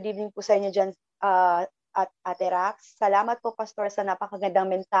course. Good evening po sa inyo dyan, at Ate Rax. Salamat po, Pastor, sa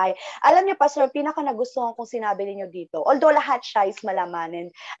napakagandang mensahe. Alam niyo, Pastor, pinaka nagustuhan kong sinabi niyo dito. Although lahat siya is malamanin,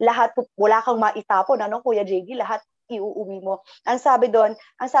 lahat, wala kang maitapon, Kuya JD, lahat iuuwi mo. Ang sabi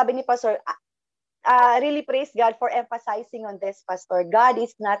ni Pastor, really praise God for emphasizing on this, Pastor. God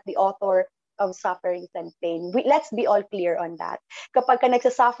is not the author of sufferings and pain. Let's be all clear on that. Kapag ka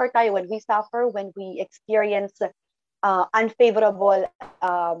nagsasuffer tayo, when we suffer, when we experience unfavorable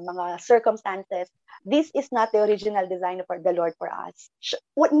mga circumstances, this is not the original design for the Lord for us.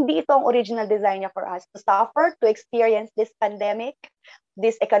 Hindi ito ang original design niya for us to suffer, to experience this pandemic,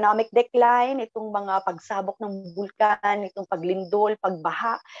 this economic decline, itong mga pagsabok ng bulkan, itong paglindol,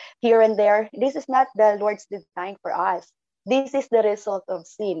 pagbaha, here and there. This is not the Lord's design for us. This is the result of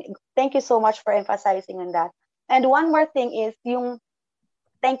sin. Thank you so much for emphasizing on that. And one more thing is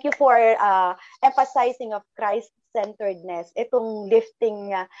thank you for emphasizing of Christ's Christ-centeredness, itong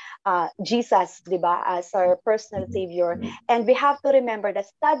lifting Jesus, di ba, as our personal Savior. And we have to remember that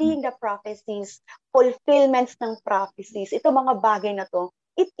studying the prophecies, fulfillments ng prophecies, itong mga bagay na to,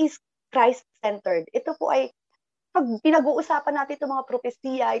 it is Christ-centered. Ito po ay pag pinag-uusapan natin itong mga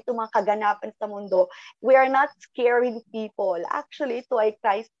propesiya, itong mga kaganapan sa mundo, we are not scaring people. Actually, ito ay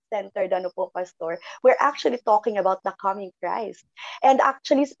Christ-centered, Pastor. We're actually talking about the coming Christ. And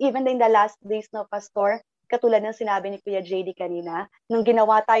actually, even in the last days, Pastor, katulad ng sinabi ni Kuya JD kanina, nung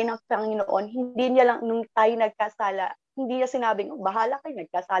ginawa tayo ng Panginoon, hindi niya lang, nung tayo nagkasala, hindi niya sinabing, bahala kayo,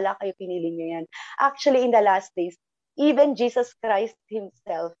 nagkasala kayo, pinili niyo yan. Actually, in the last days, even Jesus Christ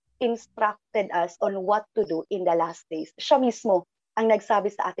Himself instructed us on what to do in the last days. Siya mismo ang nagsabi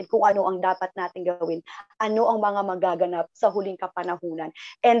sa atin kung ano ang dapat natin gawin, ano ang mga magaganap sa huling kapanahunan.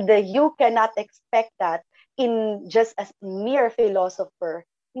 And you cannot expect that in just as mere philosopher.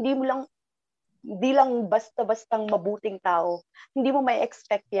 Hindi lang basta-bastang mabuting tao. Hindi mo may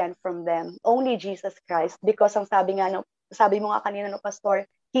expect yan from them. Only Jesus Christ. Because ang sabi mo nga kanina, Pastor,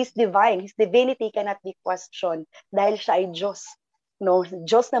 He's divine. His divinity cannot be questioned dahil siya ay Diyos. No,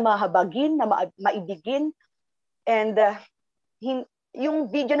 Diyos na mahabagin, na maibigin. And yung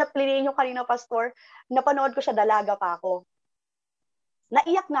video na play nyo kanina, Pastor, napanood ko siya, dalaga pa ako.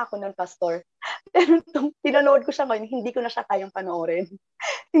 Naiyak na ako nun, Pastor. Pero pinanood ko siya ngayon, hindi ko na siya kayang panoorin.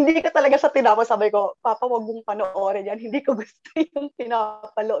 Hindi ko talaga siya tinapos. Sabi ko, Papa, wag mong panoorin yan. Hindi ko gusto yung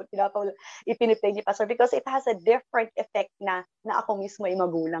ipiniplay ni Pastor because it has a different effect na ako mismo ay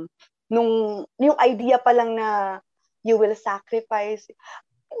magulang. Yung idea pa lang na you will sacrifice,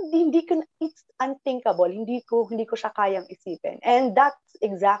 it's unthinkable. Hindi ko siya kayang isipin. And that's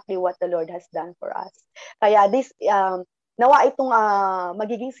exactly what the Lord has done for us. Kaya this, nawa itong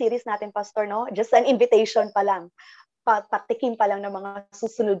magiging series natin, Pastor, no? Just an invitation pa lang. Patikim pa lang ng mga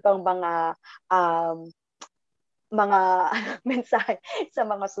susunod pang mga mensahe sa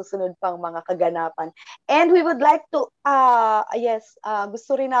mga susunod pang mga kaganapan. And we would like to,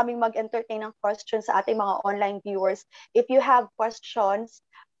 gusto rin naming mag-entertain ng questions sa ating mga online viewers. If you have questions,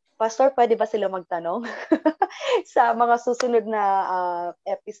 Pastor, pwede ba sila magtanong sa mga susunod na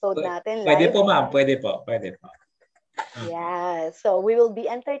episode natin? Pwede po, ma'am. Pwede po. Yeah, so we will be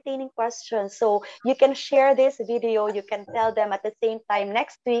entertaining questions. So you can share this video. You can tell them at the same time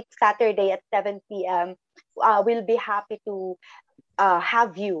next week, Saturday at 7 p.m. We'll be happy to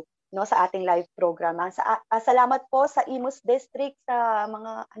have you sa ating live program. Salamat po sa Imus District, sa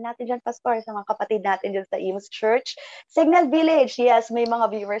mga natin dyan, Pastor, sa mga kapatid natin dyan sa Imus Church. Signal Village, yes, may mga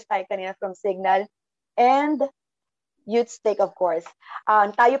viewers tayo kanina from Signal. And Youth Stake, of course.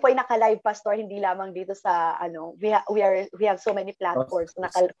 Tayo po ay naka-live, Pastor, hindi lamang dito sa we have so many platforms,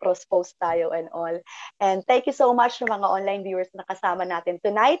 naka-cross-post tayo and all. And thank you so much sa mga online viewers na kasama natin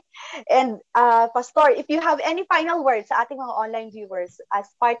tonight. And Pastor, if you have any final words sa ating mga online viewers, as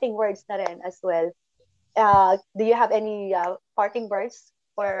parting words na rin as well, do you have any parting words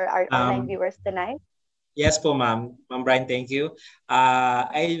for our online viewers tonight? Yes po, ma'am. Ma'am Brian, thank you.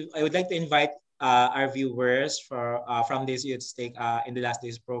 I would like to invite our viewers from this Youth Stake in the Last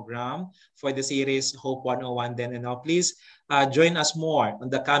Days program for the series Hope 101 then and now. Please join us more on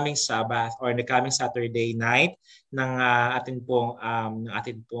the coming Sabbath or in the coming Saturday night ng atin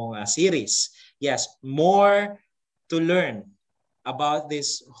pong series. Yes, more to learn about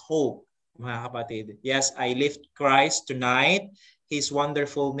this hope, mga kapatid. Yes, I lift Christ tonight, His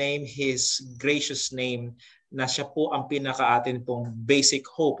wonderful name, His gracious name, na siya po ang pinaka-atin pong basic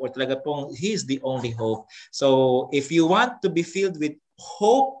hope or talaga pong He's the only hope. So if you want to be filled with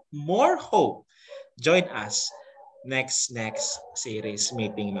hope, more hope, join us next series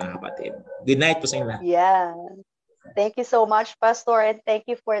meeting, mga kapatid. Good night po sa inyo. Yeah. Thank you so much, Pastor, and thank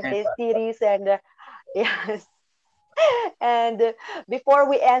you for this series. And yes. And before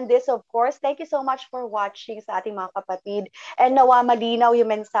we end this, of course, thank you so much for watching sa ating mga kapatid. And nawa malinaw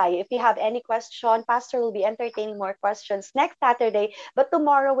yung mensahe. If you have any question, Pastor will be entertaining more questions next Saturday. But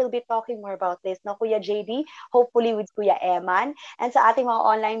tomorrow we'll be talking more about this. No, Kuya JD, hopefully with Kuya Eman. And sa ating mga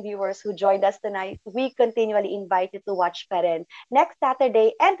online viewers who joined us tonight, we continually invite you to watch pa rin next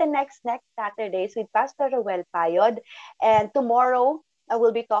Saturday and the next Saturdays with Pastor Ruel Payod. And tomorrow, I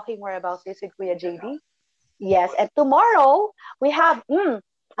will be talking more about this with Kuya JD. Yes, and tomorrow, we have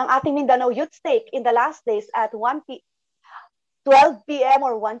ang ating Mindanao Youth Stake in the Last Days at 12 p.m.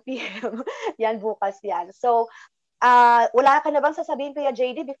 or 1 p.m. Yan, bukas yan. So, wala ka na bang sasabihin, Kuya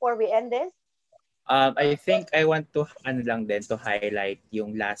JD, before we end this? I think I want to to highlight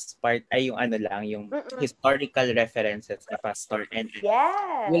yung last part ay yung historical references na Pastor, and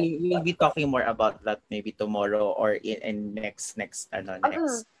yes, we'll be talking more about that maybe tomorrow or in next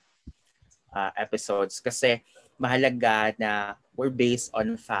episodes, kasi mahalaga na we're based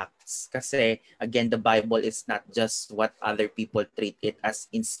on facts. Kasi, again, the Bible is not just what other people treat it as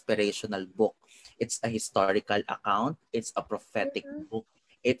inspirational book. It's a historical account. It's a prophetic book.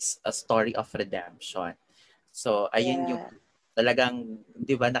 It's a story of redemption. So, ayun yung talagang,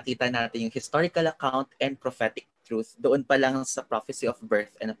 di ba, nakita natin yung historical account and prophetic truth. Doon pa lang sa prophecy of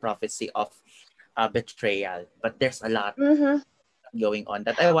birth and a prophecy of betrayal. But there's a lot going on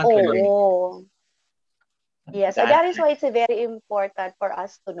that I want to learn. Yes, and that is why it's very important for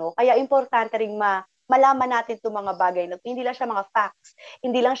us to know. Kaya importante ring malaman natin itong mga bagay na hindi lang siya mga facts,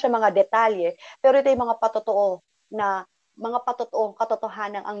 hindi lang siya mga detalye, pero ito yung mga patotoo na mga patotoong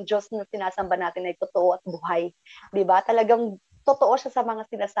katotohanan ang Diyos na sinasamba natin ay totoo at buhay. 'Di ba? Talagang totoo siya sa mga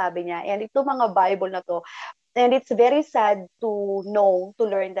sinasabi niya. And ito mga Bible na to, and it's very sad to know, to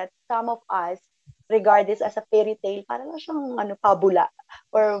learn that some of us regard this as a fairy tale, para lang siyang pabula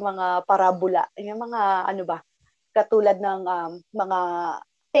or mga parabola. Yung mga katulad ng mga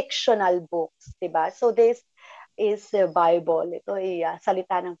fictional books, 'di ba? So this is the Bible. Ito ay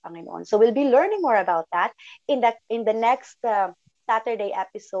salita ng Panginoon. So we'll be learning more about that in the next Saturday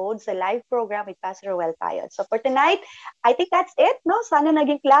episode sa live program with Pastor Ruel Payod. So for tonight, I think that's it, no? Sana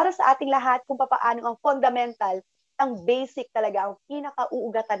naging klaro sa ating lahat kung paano ang fundamental, ang basic talaga, ang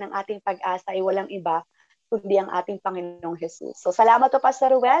pinakauugatan ng ating pag-asa ay walang iba kundi ang ating Panginoong Jesus. So salamat to Pastor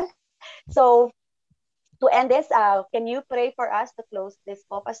Ruel. So to end this, can you pray for us to close this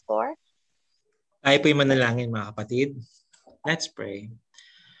po, Pastor? Tayo po'y manalangin, mga kapatid. Let's pray.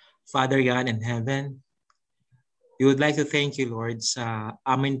 Father God in heaven, we would like to thank you, Lord, sa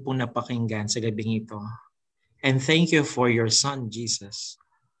amin pong napakinggan sa gabing ito. And thank you for your Son, Jesus,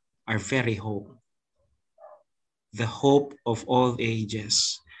 our very hope. The hope of all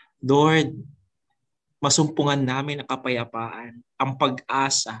ages. Lord, masumpungan namin ang kapayapaan, ang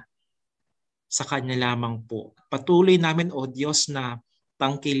pag-asa sa Kanya lamang po. Patuloy namin, O Diyos, na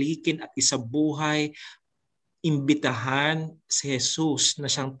tangkilikin at isabuhay, imbitahan si Jesus na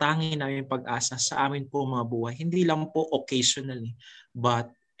siyang tangi namin pag-asa sa amin po mga buhay. Hindi lang po occasionally, but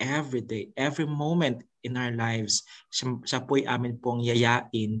every day, every moment in our lives, siya po'y amin pong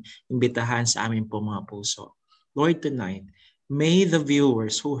yayain, imbitahan sa amin po mga puso. Lord, tonight, may the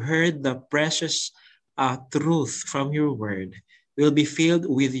viewers who heard the precious truth from your word will be filled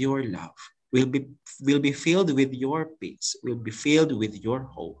with your love, will be filled with your peace, will be filled with your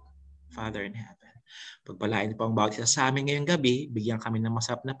hope, Father in heaven. Pagpalain po ang bawat isa sa amin ngayong gabi, bigyan kami ng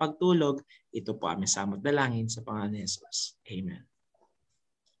masarap na pagtulog. Ito po aming samot dalangin sa pangalan ni Jesus. Amen.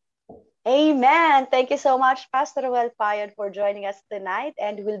 Amen. Thank you so much, Pastor Ruel Payod, for joining us tonight.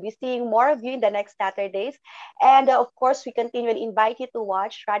 And we'll be seeing more of you in the next Saturdays. And of course, we continually invite you to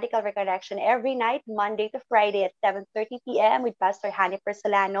watch Radical Reconnection every night, Monday to Friday at 7:30 p.m. with Pastor Hani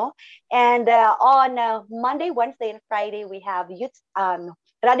Persolano. And on Monday, Wednesday, and Friday, we have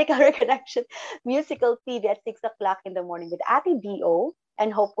Radical Reconnection Musical TV at 6 o'clock in the morning with Ate B.O. and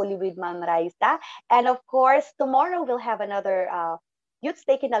hopefully with Ma'am Raisa. And of course, tomorrow we'll have another Youth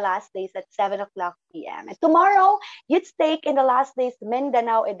Stake in the Last Days at 7 o'clock p.m. And tomorrow, Youth Stake in the Last Days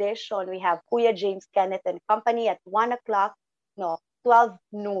Mindanao edition, we have Kuya James Kenneth and Company at 12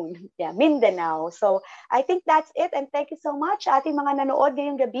 noon. Yeah, Mindanao. So I think that's it. And thank you so much, ating mga nanood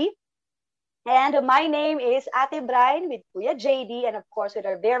ngayong gabi. And my name is Ate Brian with Kuya JD and of course with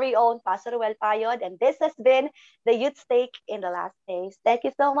our very own Pastor Ruel Payod. And this has been the Youth Stake in the Last Days. Thank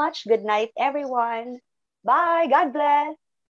you so much. Good night, everyone. Bye. God bless.